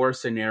explore your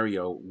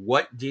scenario,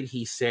 what did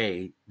he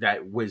say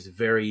that was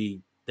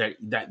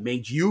that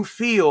made you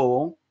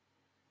feel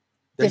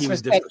that he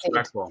was Disrespected.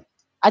 disrespectful?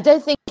 I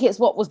don't think it's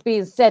what was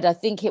being said. I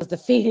think it was the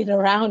feeling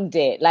around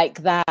it,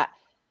 like that.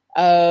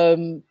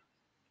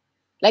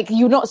 Like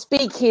you're not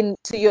speaking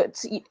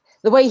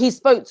the way he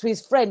spoke to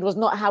his friend was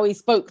not how he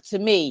spoke to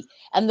me,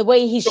 and the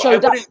way he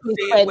showed up to his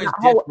friend, that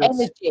whole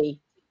energy.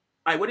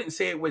 I wouldn't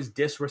say it was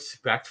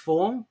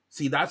disrespectful.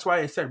 See, that's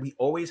why I said we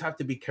always have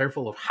to be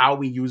careful of how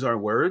we use our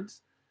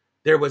words.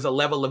 There was a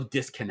level of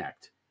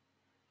disconnect.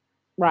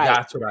 Right.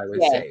 That's what I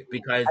would say,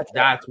 because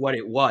that's what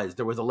it was.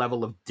 There was a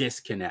level of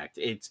disconnect.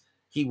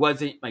 He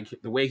wasn't like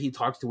the way he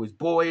talks to his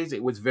boys.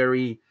 It was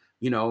very,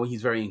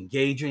 he's very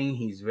engaging.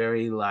 He's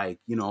very like,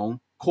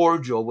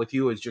 cordial with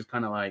you. It's just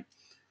kind of like,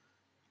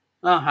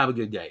 oh, have a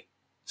good day.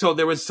 So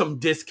there was some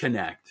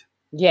disconnect.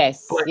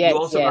 Yes. But you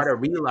also got to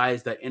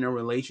realize that in a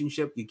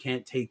relationship, you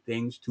can't take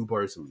things too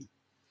personally.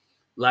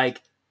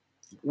 Like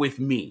with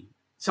me,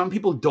 some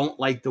people don't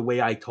like the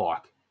way I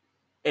talk.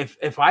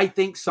 If I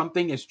think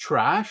something is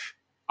trash,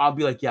 I'll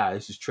be like, yeah,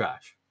 this is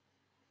trash.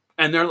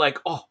 And they're like,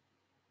 oh,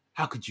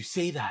 how could you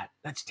say that?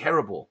 That's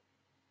terrible.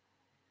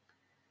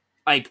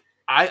 Like,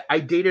 I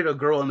dated a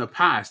girl in the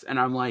past, and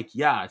I'm like,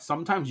 yeah,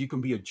 sometimes you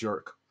can be a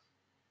jerk.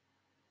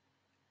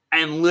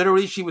 And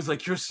literally, she was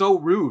like, you're so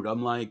rude.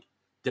 I'm like,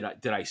 did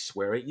I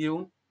swear at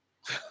you?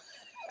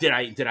 Did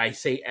I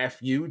say F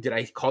you? Did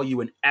I call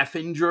you an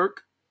effing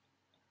jerk?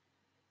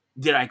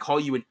 Did I call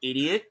you an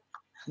idiot?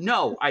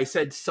 No, I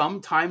said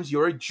sometimes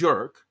you're a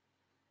jerk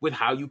with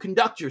how you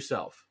conduct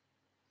yourself.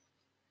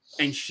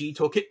 And she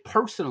took it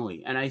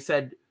personally. And I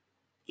said,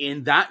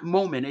 in that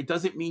moment, it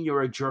doesn't mean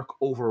you're a jerk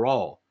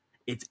overall.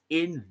 It's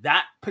in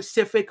that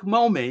specific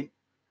moment,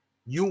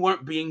 you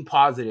weren't being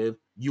positive.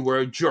 You were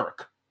a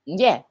jerk.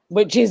 Yeah,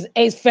 which is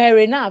fair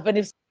enough. And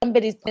if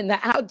somebody's putting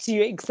that out to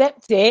you,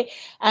 accept it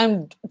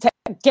and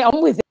get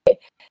on with it.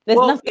 There's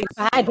nothing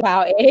bad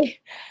about it.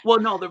 Well,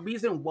 no, the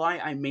reason why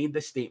I made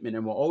the statement,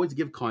 and we'll always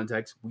give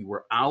context, we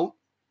were out,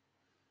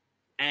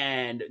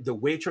 and the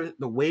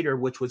waiter,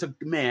 which was a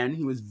man,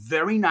 he was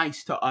very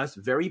nice to us,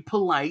 very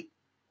polite,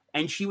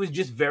 and she was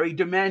just very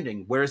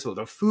demanding. Where's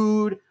the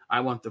food?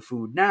 I want the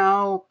food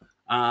now.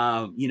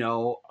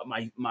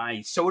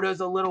 My soda's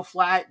a little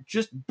flat.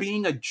 Just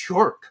being a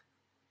jerk.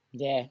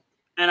 Yeah.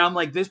 And I'm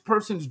like, this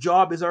person's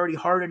job is already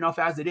hard enough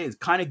as it is.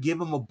 Kind of give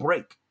him a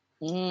break.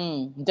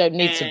 Don't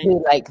need to be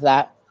like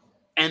that.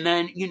 And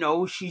then,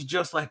 she's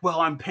just like, well,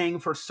 I'm paying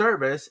for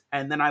service.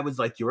 And then I was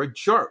like, you're a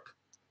jerk.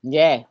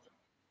 Yeah.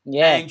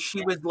 Yeah. And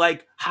she was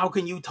like, how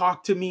can you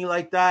talk to me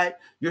like that?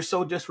 You're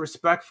so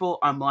disrespectful.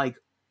 I'm like,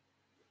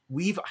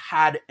 we've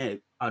had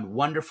a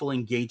wonderful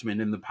engagement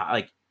in the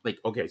past. Like,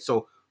 okay,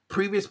 so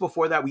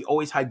before that, we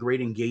always had great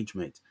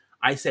engagement.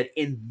 I said,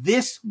 in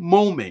this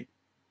moment,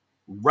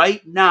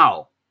 right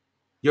now,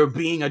 you're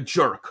being a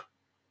jerk.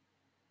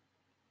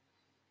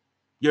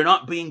 You're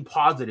not being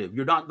positive.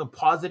 You're not the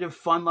positive,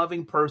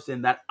 fun-loving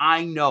person that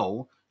I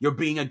know. You're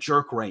being a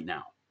jerk right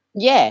now.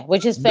 Yeah,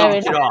 which is fair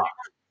enough.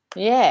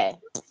 Yeah.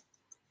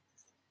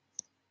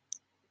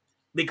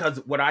 Because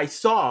what I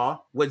saw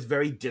was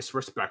very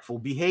disrespectful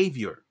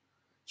behavior.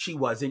 She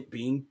wasn't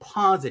being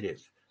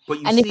positive. But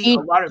a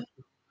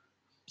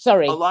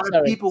lot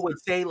of people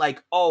would say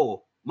like,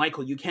 oh,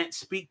 Michael, you can't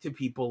speak to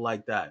people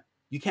like that.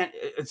 You can't,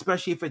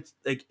 especially if it's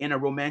like in a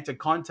romantic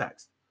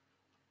context.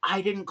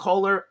 I didn't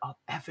call her a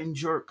effing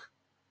jerk.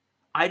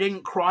 I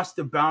didn't cross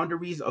the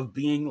boundaries of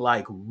being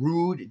like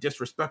rude,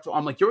 disrespectful.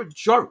 I'm like, you're a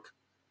jerk.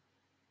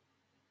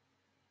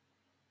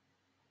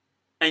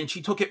 And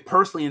she took it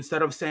personally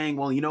instead of saying,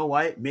 well, you know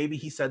what? Maybe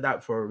he said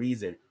that for a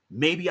reason.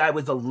 Maybe I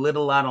was a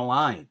little out of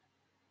line.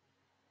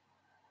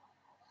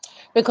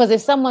 Because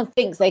if someone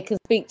thinks they can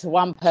speak to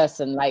one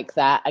person like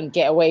that and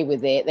get away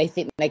with it, they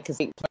think they can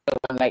speak to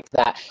everyone like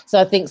that. So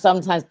I think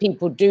sometimes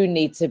people do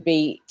need to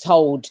be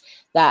told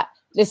that,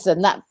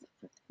 listen,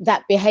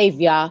 that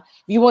behavior,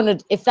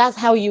 if that's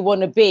how you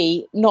want to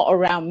be, not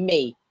around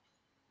me,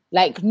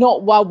 like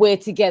not while we're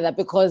together,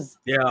 because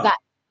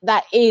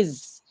that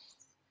is,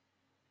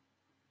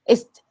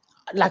 it's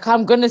like,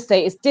 I'm going to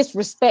say it's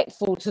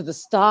disrespectful to the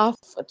staff,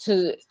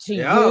 to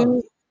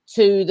you,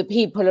 to the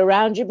people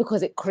around you,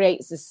 because it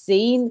creates a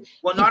scene.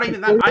 Well, not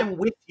even that. I'm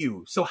with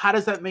you. So how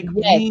does that make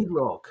me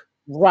look?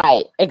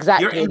 Right,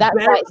 exactly.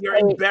 You're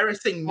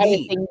embarrassing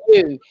me.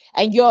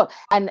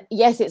 And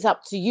yes, it's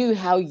up to you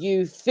how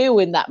you feel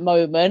in that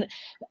moment.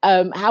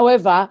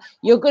 However,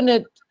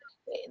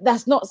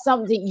 that's not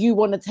something you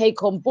want to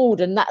take on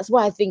board. And that's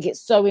why I think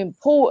it's so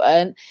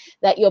important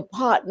that your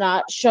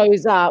partner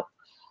shows up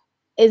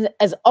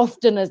as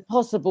often as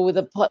possible with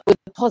a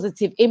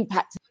positive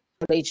impact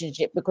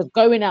relationship, because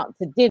going out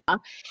to dinner,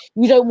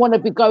 you don't want to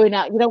be going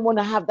out, you don't want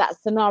to have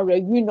that scenario,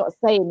 you not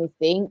say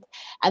anything,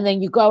 and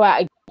then you go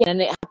out again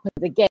and it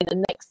happens again,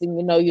 and next thing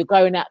you know, you're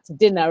going out to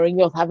dinner and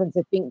you're having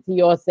to think to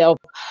yourself,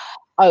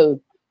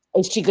 oh,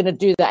 is she going to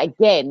do that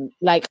again?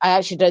 Like, I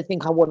actually don't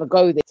think I want to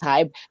go this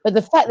time. But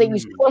the fact that you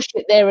squash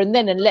it there and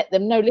then and let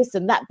them know,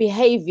 listen, that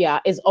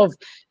behavior is of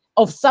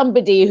of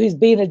somebody who's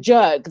been a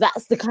jerk.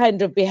 That's the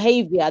kind of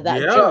behavior that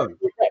jerks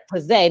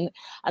represent.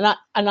 And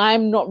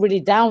I'm not really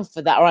down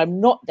for that, or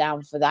I'm not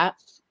down for that.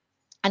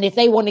 And if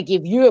they want to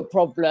give you a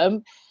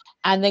problem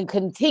and then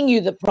continue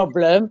the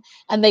problem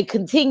and they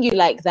continue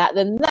like that,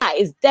 then that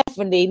is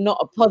definitely not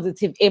a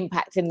positive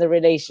impact in the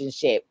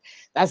relationship.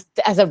 That's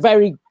a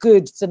very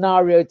good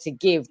scenario to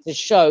give, to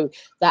show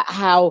that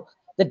how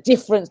the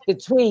difference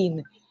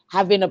between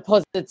having a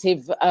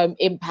positive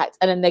impact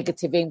and a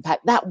negative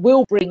impact, that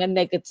will bring a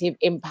negative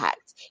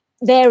impact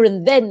there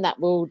and then. That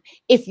will,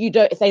 if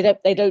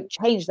they don't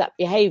change that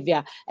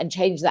behavior and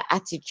change that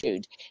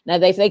attitude. Now,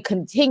 if they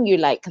continue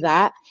like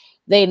that,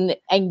 then,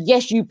 and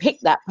yes, you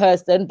pick that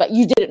person, but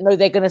you didn't know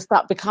they're going to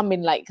start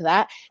becoming like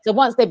that. So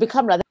once they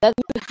become like that,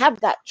 you have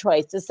that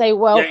choice to say,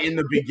 well, in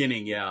the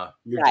beginning, you're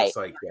right. Just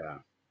like,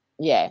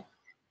 yeah.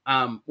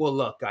 Well,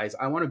 look, guys,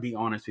 I want to be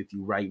honest with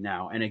you right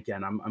now. And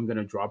again, I'm going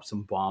to drop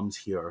some bombs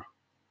here.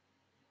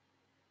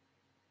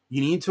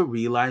 You need to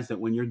realize that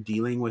when you're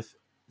dealing with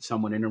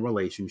someone in a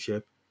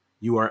relationship,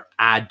 you are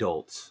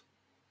adults.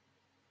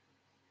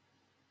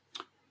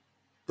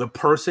 The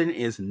person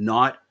is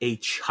not a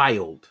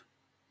child.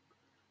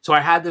 So I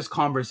had this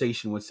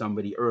conversation with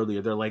somebody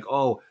earlier. They're like,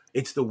 oh,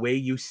 it's the way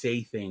you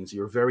say things.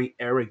 You're very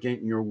arrogant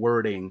in your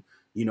wording.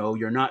 You know,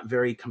 you're not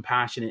very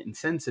compassionate and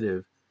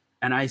sensitive.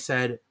 And I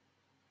said,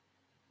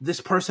 this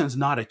person's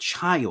not a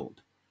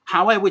child.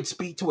 How I would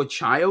speak to a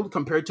child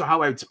compared to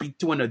how I would speak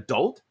to an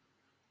adult,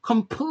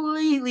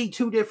 completely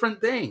two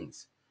different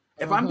things.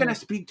 If I'm going to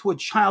speak to a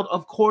child,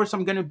 of course,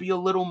 I'm going to be a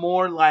little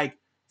more like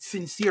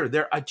sincere.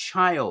 They're a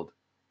child.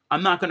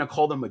 I'm not going to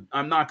call them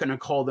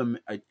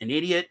an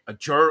idiot, a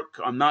jerk.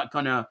 I'm not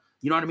going to,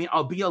 you know what I mean?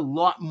 I'll be a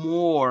lot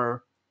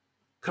more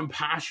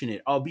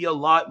compassionate. I'll be a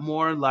lot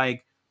more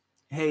like,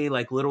 hey,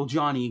 like, little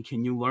Johnny,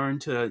 can you learn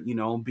to,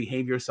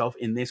 behave yourself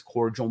in this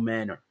cordial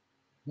manner?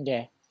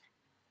 Yeah.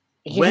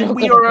 When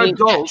we are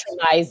adults,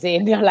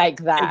 patronizing, you're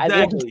like that.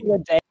 Exactly.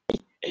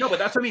 No, but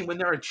that's what I mean. When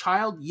they're a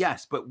child,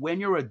 yes. But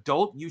when you're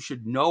adult, you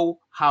should know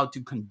how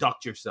to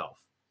conduct yourself.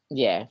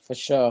 Yeah, for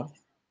sure.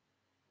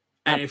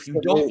 And if you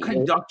don't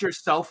conduct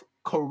yourself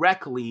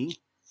correctly,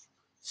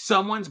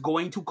 someone's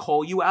going to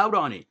call you out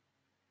on it.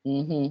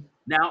 Mm-hmm.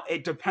 Now,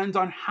 it depends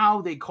on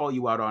how they call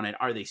you out on it.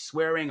 Are they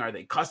swearing? Are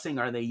they cussing?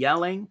 Are they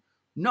yelling?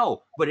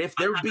 No. But if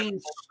they're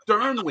being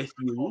stern with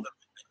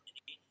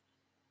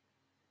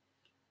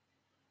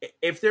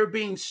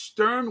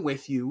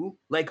you,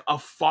 like a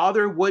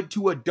father would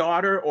to a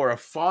daughter or a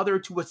father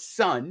to a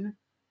son,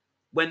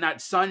 when that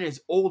son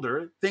is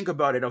older, think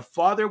about it. A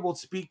father will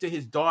speak to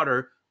his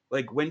daughter,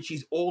 like when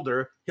she's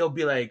older, he'll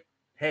be like,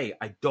 hey,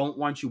 I don't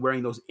want you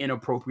wearing those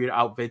inappropriate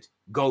outfits.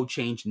 Go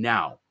change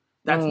now.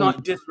 That's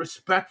not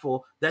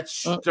disrespectful. That's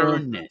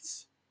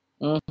sternness.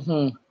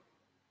 Mm-hmm.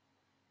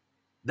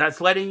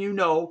 That's letting you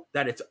know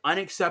that it's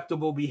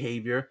unacceptable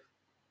behavior.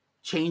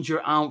 Change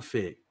your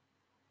outfit.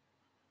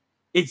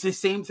 It's the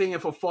same thing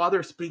if a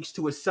father speaks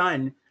to a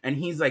son and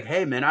he's like,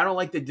 hey, man, I don't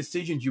like the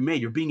decisions you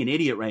made. You're being an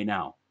idiot right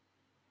now.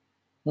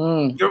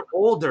 You're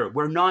older.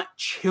 We're not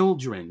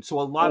children. So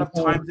a lot of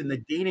times in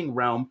the dating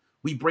realm,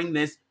 we bring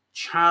this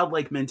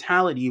childlike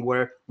mentality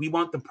where we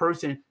want the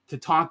person to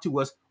talk to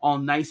us all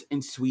nice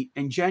and sweet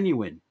and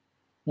genuine.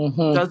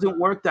 Doesn't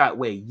work that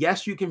way.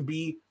 Yes, you can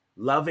be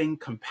loving,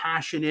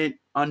 compassionate,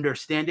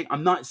 understanding.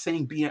 I'm not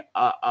saying be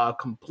a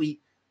complete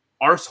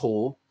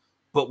arsehole,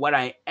 but what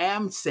I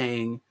am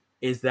saying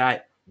is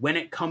that when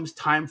it comes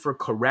time for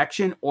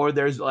correction, or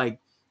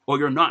or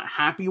you're not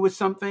happy with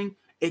something,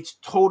 it's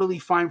totally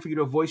fine for you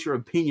to voice your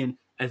opinion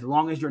as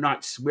long as you're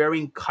not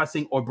swearing,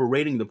 cussing, or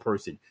berating the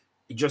person.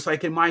 Just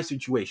like in my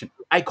situation,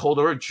 I called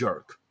her a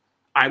jerk.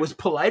 I was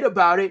polite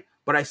about it,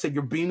 but I said,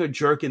 you're being a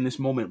jerk in this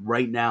moment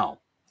right now.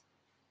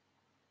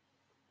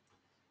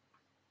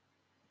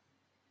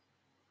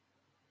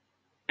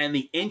 And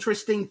the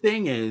interesting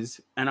thing is,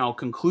 and I'll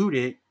conclude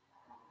it,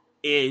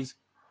 is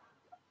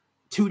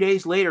 2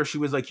 days later, she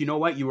was like, you know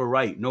what? You were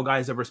right. No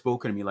guy's ever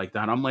spoken to me like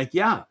that. I'm like,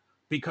 yeah,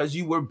 because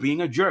you were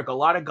being a jerk. A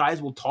lot of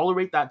guys will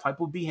tolerate that type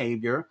of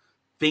behavior,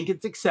 think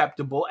it's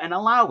acceptable, and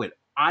allow it.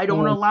 I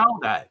don't allow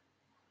that.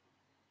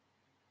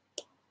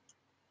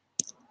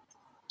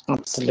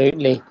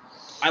 Absolutely.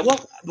 I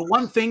won't. The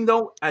one thing,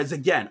 though, as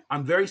again,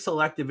 I'm very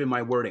selective in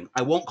my wording.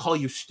 I won't call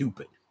you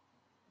stupid.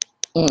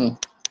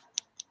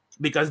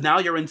 Because now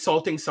you're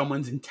insulting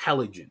someone's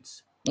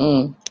intelligence.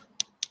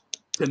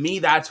 To me,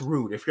 that's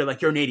rude. If you're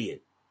like, you're an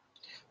idiot.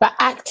 But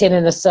acting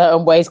in a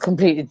certain way is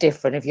completely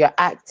different. If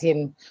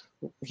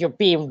you're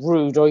being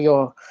rude or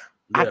you're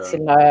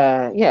acting,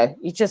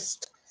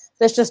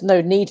 there's just no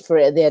need for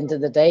it at the end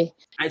of the day.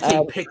 I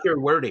say pick your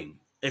wording.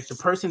 If the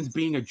person's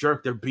being a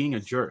jerk, they're being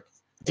a jerk.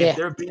 If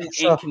they're being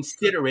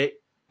inconsiderate,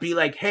 be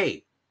like,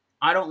 hey,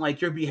 I don't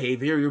like your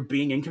behavior. You're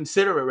being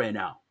inconsiderate right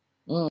now.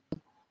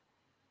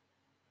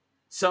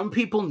 Some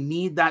people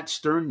need that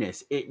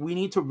sternness. We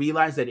need to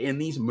realize that in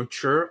these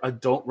mature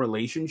adult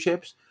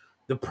relationships,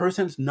 the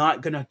person's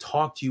not going to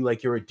talk to you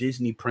like you're a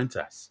Disney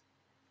princess.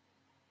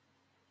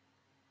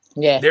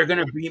 Yeah. They're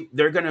going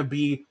to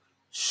be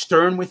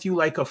stern with you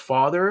like a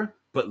father,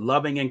 but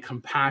loving and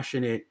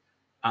compassionate,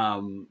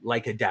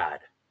 like a dad.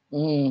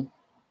 Mm.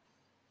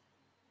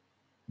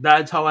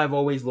 That's how I've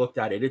always looked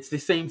at it. It's the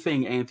same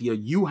thing, Anthea.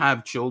 You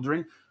have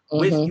children.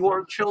 With Mm-hmm.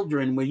 your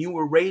children, when you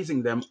were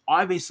raising them,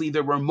 obviously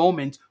there were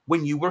moments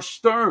when you were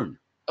stern.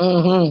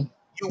 Mm-hmm.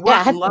 You Yeah, I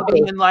weren't had to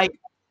loving be. and like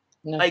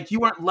No, like you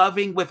weren't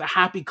loving with a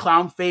happy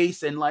clown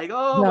face and like,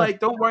 oh, no, like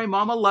don't worry,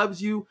 mama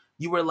loves you.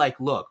 You were like,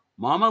 look,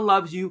 mama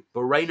loves you,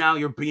 but right now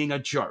you're being a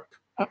jerk.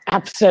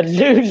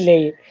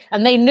 absolutely.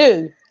 And they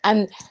knew.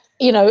 And,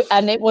 you know,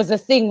 and it was a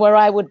thing where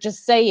I would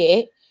just say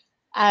it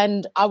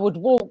and I would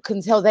walk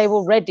until they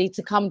were ready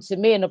to come to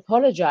me and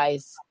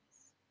apologize.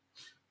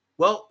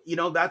 Well,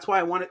 that's why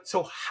I wanted.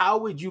 So, how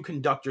would you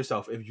conduct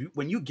yourself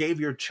when you gave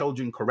your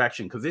children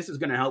correction? Because this is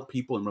going to help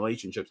people in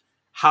relationships.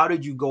 How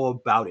did you go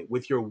about it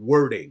with your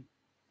wording?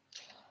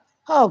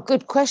 Oh,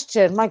 good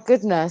question. My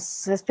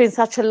goodness. It's been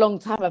such a long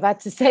time I've had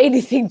to say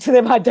anything to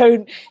them.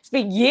 It's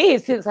been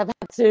years since I've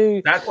had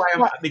to. That's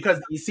why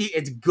because you see,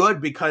 it's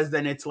good because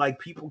then it's like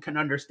people can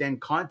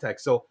understand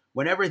context. So,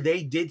 whenever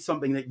they did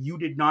something that you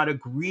did not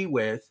agree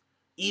with,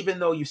 even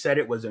though you said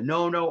it was a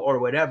no-no or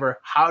whatever,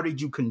 how did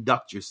you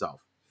conduct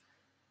yourself?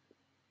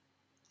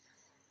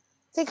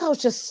 I think I was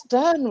just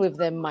stern with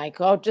them,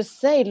 Michael. I'll just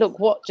say, look,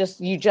 what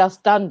you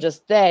just done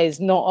just there is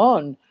not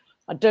on.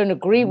 I don't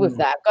agree with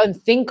that. Go and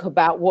think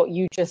about what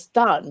you just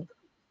done.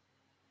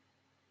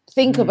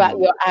 Think about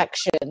your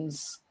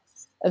actions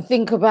and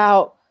think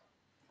about,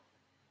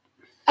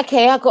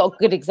 okay, I got a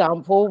good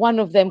example. One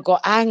of them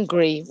got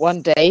angry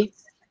one day.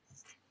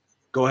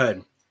 Go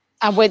ahead.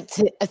 And went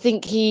to, I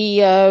think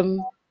he, I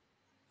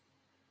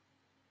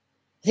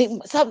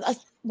think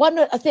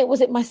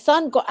was it my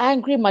son got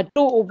angry, my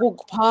daughter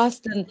walked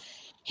past and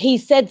he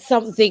said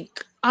something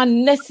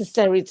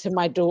unnecessary to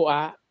my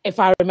daughter, if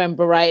I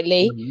remember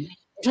rightly. Mm-hmm.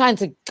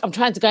 I'm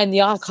trying to go in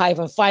the archive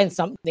and find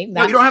something.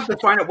 No, you don't have to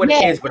find out what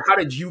it is, but how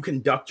did you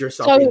conduct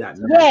yourself in that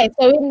manner? Yeah,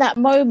 so in that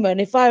moment,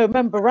 if I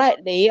remember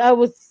rightly, I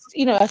was,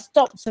 I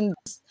stopped and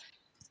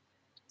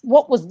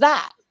what was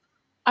that?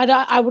 And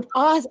I would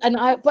ask,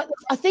 but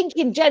I think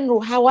in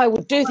general, how I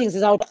would do things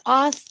is I would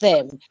ask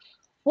them,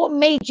 what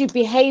made you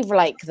behave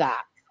like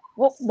that?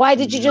 Why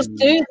did you just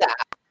do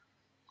that?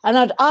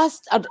 And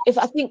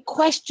I think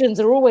questions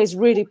are always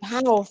really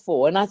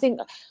powerful. And I think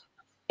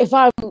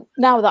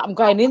now that I'm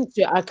going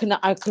into it,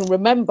 I can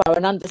remember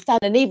and understand.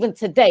 And even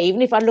today,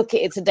 even if I look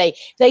at it today,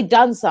 if they'd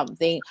done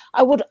something,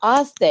 I would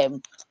ask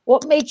them,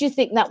 what made you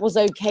think that was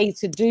okay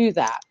to do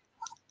that?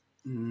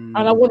 And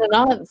I want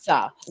an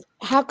answer.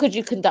 How could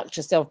you conduct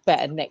yourself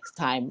better next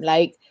time?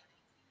 Like,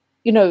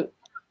 I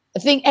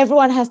think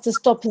everyone has to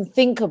stop and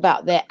think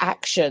about their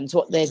actions,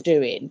 what they're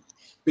doing.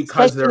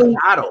 Because they're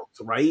adults,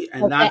 right?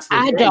 And that's the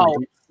adult.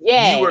 thing.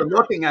 Yeah. You were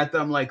looking at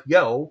them like,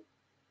 yo,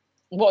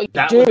 what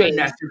that doing? was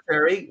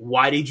unnecessary.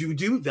 Why did you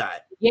do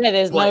that? Yeah,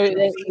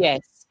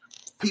 yes.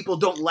 People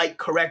don't like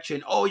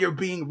correction. Oh, you're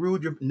being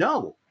rude.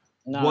 No.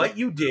 What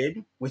you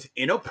did was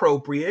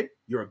inappropriate.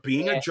 You're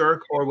being a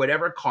jerk or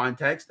whatever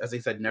context. As I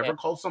said, never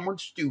call someone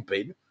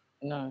stupid.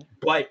 No.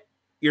 But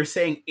you're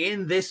saying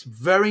in this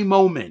very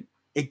moment,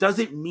 it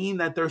doesn't mean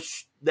that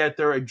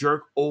they're a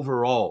jerk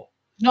overall.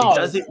 No, it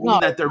doesn't mean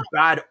that they're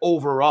bad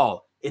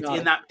overall. It's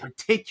in that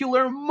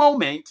particular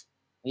moment.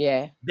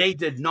 Yeah. They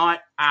did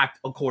not act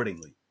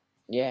accordingly.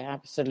 Yeah,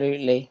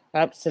 absolutely.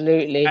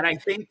 Absolutely. And I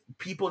think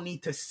people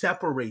need to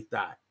separate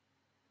that.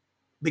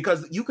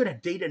 Because you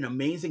could date an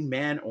amazing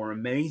man or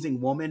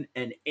amazing woman,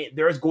 and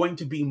there's going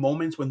to be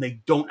moments when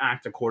they don't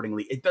act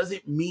accordingly. It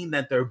doesn't mean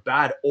that they're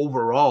bad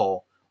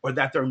overall or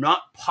that they're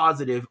not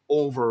positive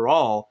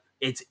overall.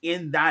 It's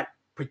in that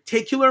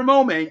particular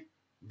moment,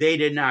 they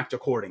didn't act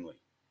accordingly.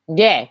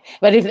 Yeah,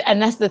 but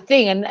and that's the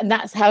thing, and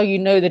that's how you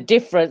know the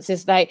difference.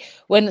 It's like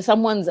when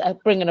someone's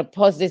bringing a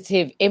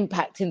positive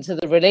impact into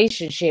the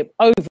relationship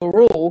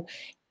overall,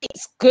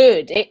 it's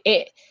good.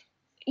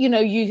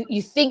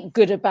 You think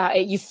good about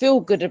it, you feel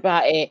good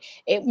about it,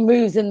 it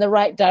moves in the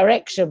right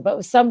direction. But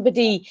if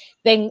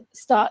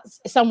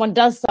someone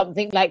does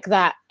something like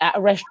that at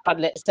a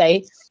restaurant, let's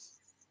say,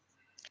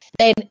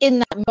 then in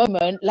that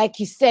moment, like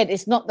you said,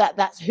 it's not that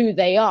that's who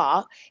they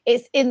are.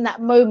 It's in that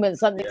moment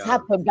something's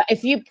happened. But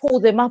if you pull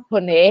them up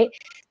on it,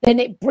 then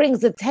it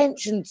brings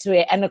attention to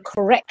it and a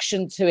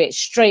correction to it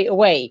straight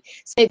away.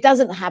 So it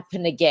doesn't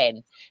happen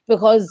again.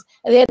 Because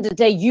at the end of the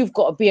day, you've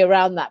got to be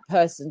around that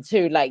person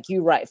too, like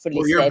you rightfully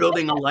said. Or you're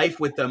building a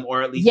life with them,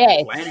 or at least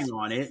planning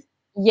on it.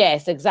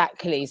 Yes,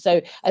 exactly. So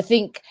I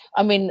think,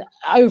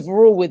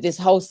 overall with this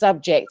whole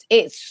subject,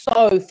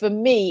 for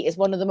me, it's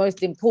one of the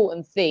most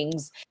important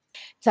things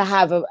to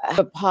have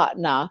a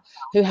partner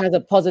who has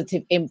a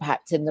positive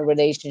impact on the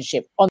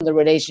relationship.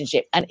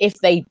 And if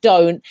they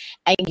don't,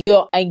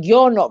 and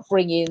you're not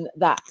bringing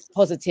that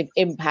positive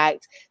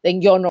impact,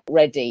 then you're not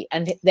ready,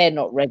 and they're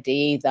not ready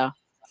either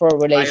for a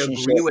relationship.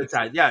 I agree with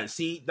that. Yeah,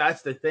 see,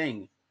 that's the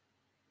thing.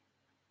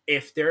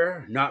 If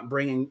they're not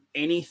bringing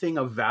anything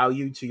of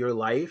value to your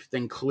life,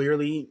 then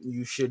clearly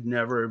you should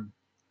never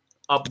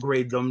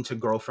upgrade them to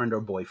girlfriend or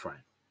boyfriend.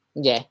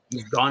 Yeah.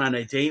 You've gone on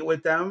a date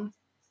with them.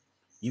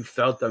 You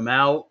felt them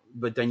out.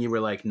 but then you were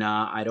like,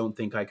 nah, I don't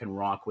think I can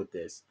rock with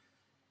this.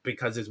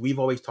 Because as we've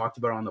always talked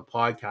about on the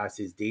podcast,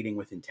 is dating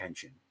with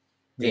intention,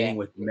 dating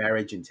with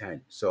marriage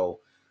intent. So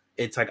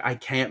it's like, I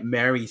can't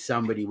marry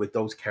somebody with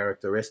those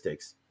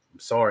characteristics. I'm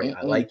sorry.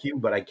 I like you,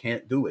 but I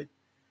can't do it.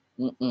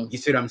 You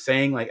see what I'm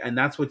saying? Like, and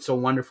that's what's so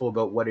wonderful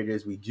about what it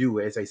is we do.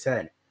 As I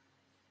said,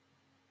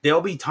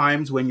 there'll be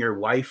times when your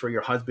wife or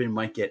your husband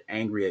might get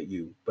angry at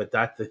you, but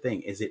that's the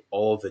thing. Is it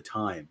all the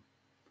time?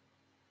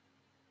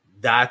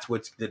 That's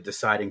what's the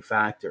deciding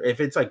factor. If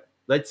it's like,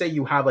 let's say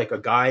you have like a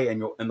guy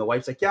and the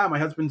wife's like, yeah, my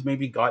husband's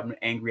maybe gotten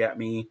angry at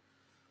me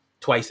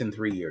twice in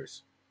 3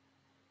 years.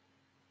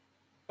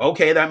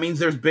 Okay, that means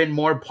there's been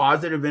more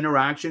positive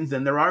interactions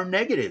than there are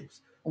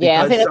negatives.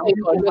 Yeah, because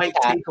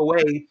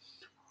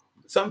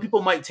some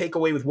people might take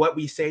away with what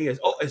we say is,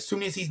 oh, as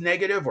soon as he's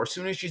negative or as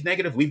soon as she's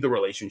negative, leave the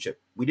relationship.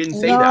 We didn't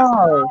say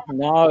that.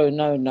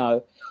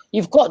 No.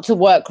 You've got to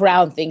work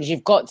around things.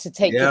 You've got to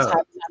take your time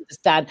to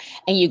understand,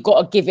 and you've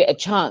got to give it a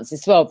chance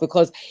as well.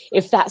 Because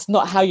if that's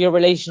not how your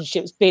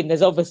relationship's been,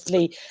 there's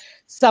obviously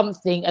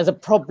something as a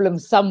problem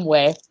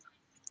somewhere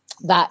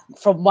that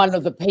from one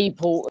of the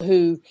people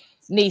who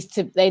need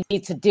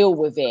to deal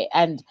with it.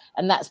 And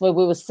that's where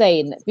we were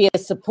saying, be a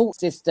support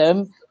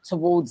system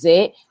towards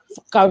it,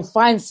 go and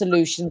find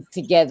solutions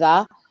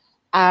together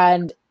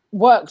and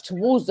work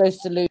towards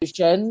those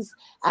solutions.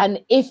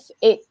 And if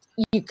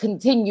you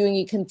continue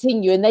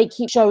and they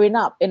keep showing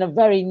up in a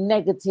very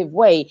negative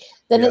way,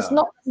 then it's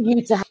not for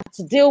you to have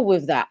to deal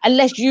with that,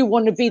 unless you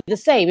want to be the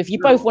same. If you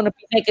both want to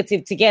be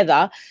negative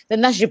together,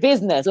 then that's your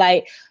business.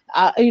 Like,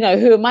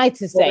 who am I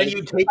to say? When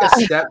you take a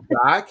step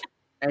back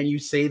and you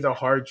say the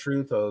hard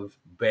truth of,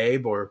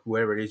 babe, or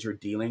whoever it is you're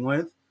dealing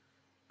with,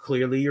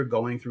 clearly you're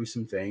going through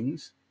some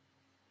things.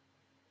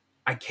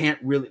 I can't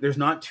really, there's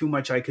not too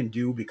much I can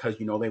do because,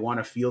 they want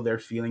to feel their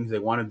feelings. They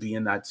want to be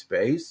in that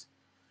space.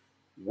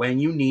 When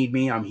you need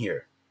me, I'm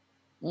here.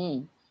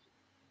 When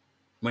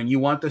you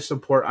want the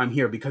support, I'm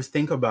here. Because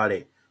think about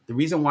it. The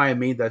reason why I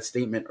made that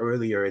statement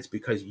earlier is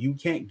because you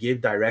can't give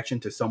direction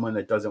to someone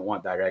that doesn't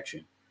want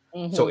direction.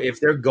 So if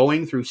they're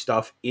going through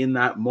stuff in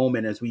that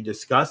moment, as we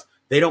discussed,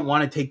 they don't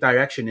want to take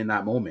direction in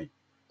that moment.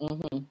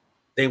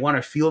 They want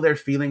to feel their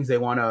feelings. They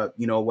want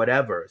to,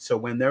 whatever. So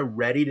when they're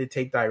ready to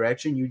take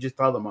direction, you just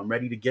tell them, I'm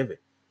ready to give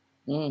it.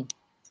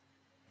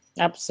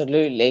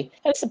 Absolutely.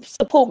 It's a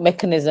support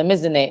mechanism,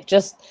 isn't it?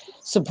 Just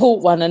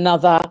support one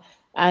another,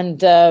 and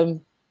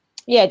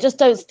just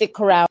don't stick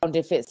around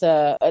if it's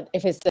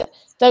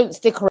don't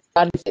stick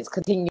around if it's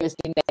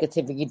continuously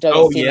negative and you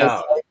don't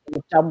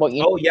you've done what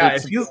you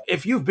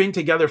if you've been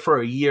together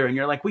for a year and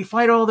you're like, we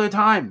fight all the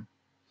time,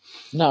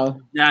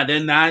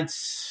 then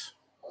that's,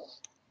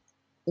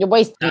 you're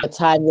wasting your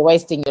time, you're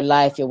wasting your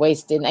life,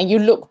 and you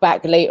look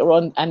back later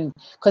on, and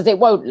because it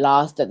won't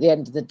last at the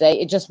end of the day,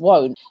 it just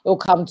won't. It'll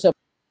come to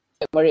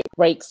where it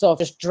breaks off,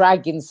 just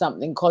dragging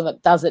something on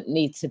that doesn't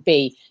need to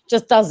be,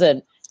 just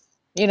doesn't.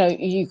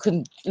 You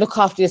can look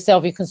after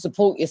yourself, you can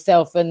support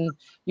yourself, and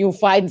you'll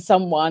find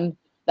someone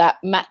that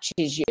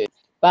matches you.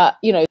 But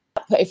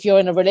if you're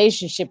in a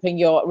relationship and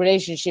your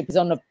relationship is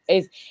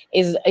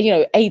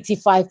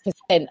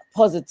 85%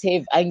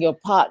 positive, and your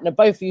partner,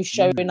 both of you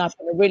showing up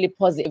in a really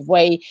positive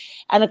way,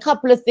 and a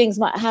couple of things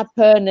might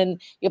happen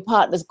and your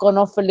partner's gone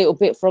off a little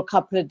bit for a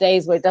couple of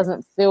days where it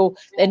doesn't feel,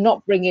 they're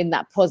not bringing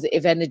that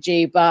positive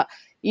energy, but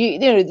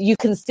you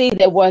can see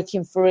they're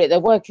working for it, they're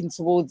working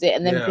towards it,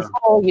 and then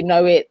before you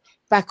know it,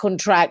 back on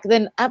track,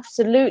 then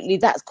absolutely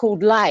that's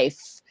called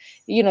life.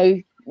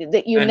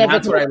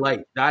 That's what I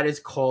like. That is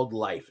called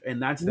life.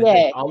 And that's the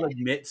thing. I'll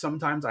admit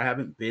sometimes I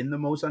haven't been the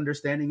most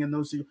understanding in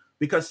those,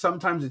 because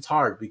sometimes it's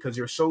hard because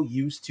you're so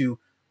used to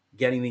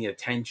getting the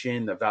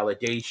attention, the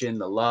validation,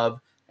 the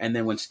love. And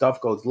then when stuff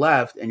goes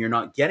left and you're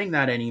not getting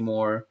that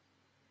anymore,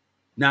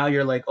 now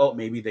you're like, oh,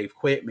 maybe they've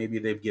quit, maybe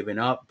they've given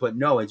up. But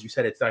no, as you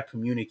said, it's that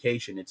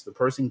communication. It's the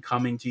person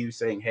coming to you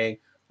saying, hey,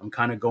 I'm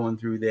kind of going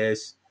through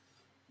this,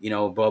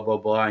 blah, blah,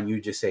 blah. And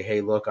you just say,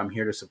 hey, look, I'm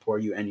here to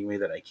support you any way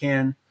that I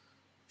can.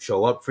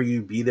 Show up for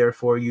you, be there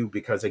for you,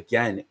 because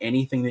again,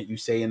 anything that you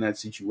say in that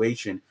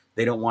situation,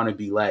 they don't want to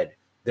be led.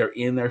 They're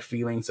in their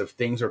feelings of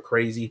things are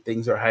crazy,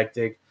 things are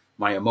hectic,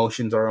 my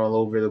emotions are all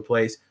over the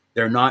place.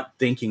 They're not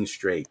thinking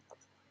straight.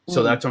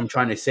 So that's what I'm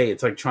trying to say.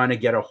 It's like trying to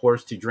get a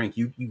horse to drink.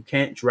 You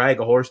can't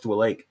drag a horse to a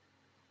lake.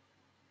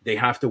 They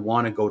have to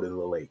want to go to the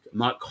lake. I'm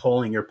not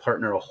calling your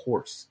partner a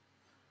horse.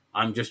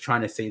 I'm just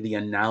trying to say the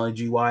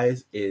analogy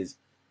wise is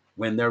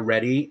when they're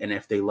ready and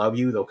if they love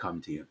you, they'll come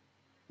to you.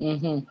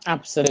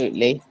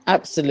 Absolutely.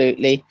 But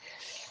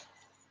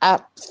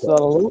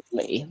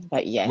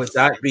yes. With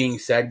that being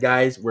said,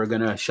 guys, we're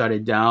gonna shut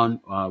it down.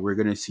 We're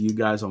gonna see you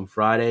guys on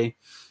Friday.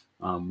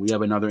 We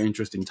have another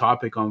interesting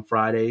topic on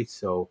Friday.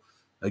 So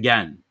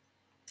again,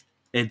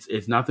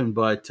 it's nothing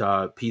but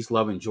peace,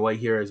 love, and joy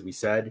here, as we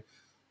said.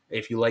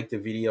 If you like the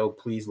video,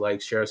 please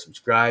like, share,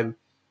 subscribe,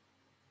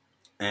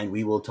 and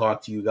we will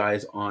talk to you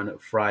guys on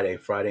Friday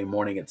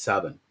morning at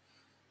 7.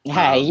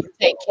 Hey, you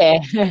take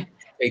care.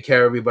 Take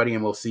care, everybody,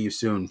 and we'll see you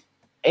soon.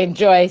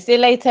 Enjoy. See you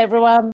later, everyone.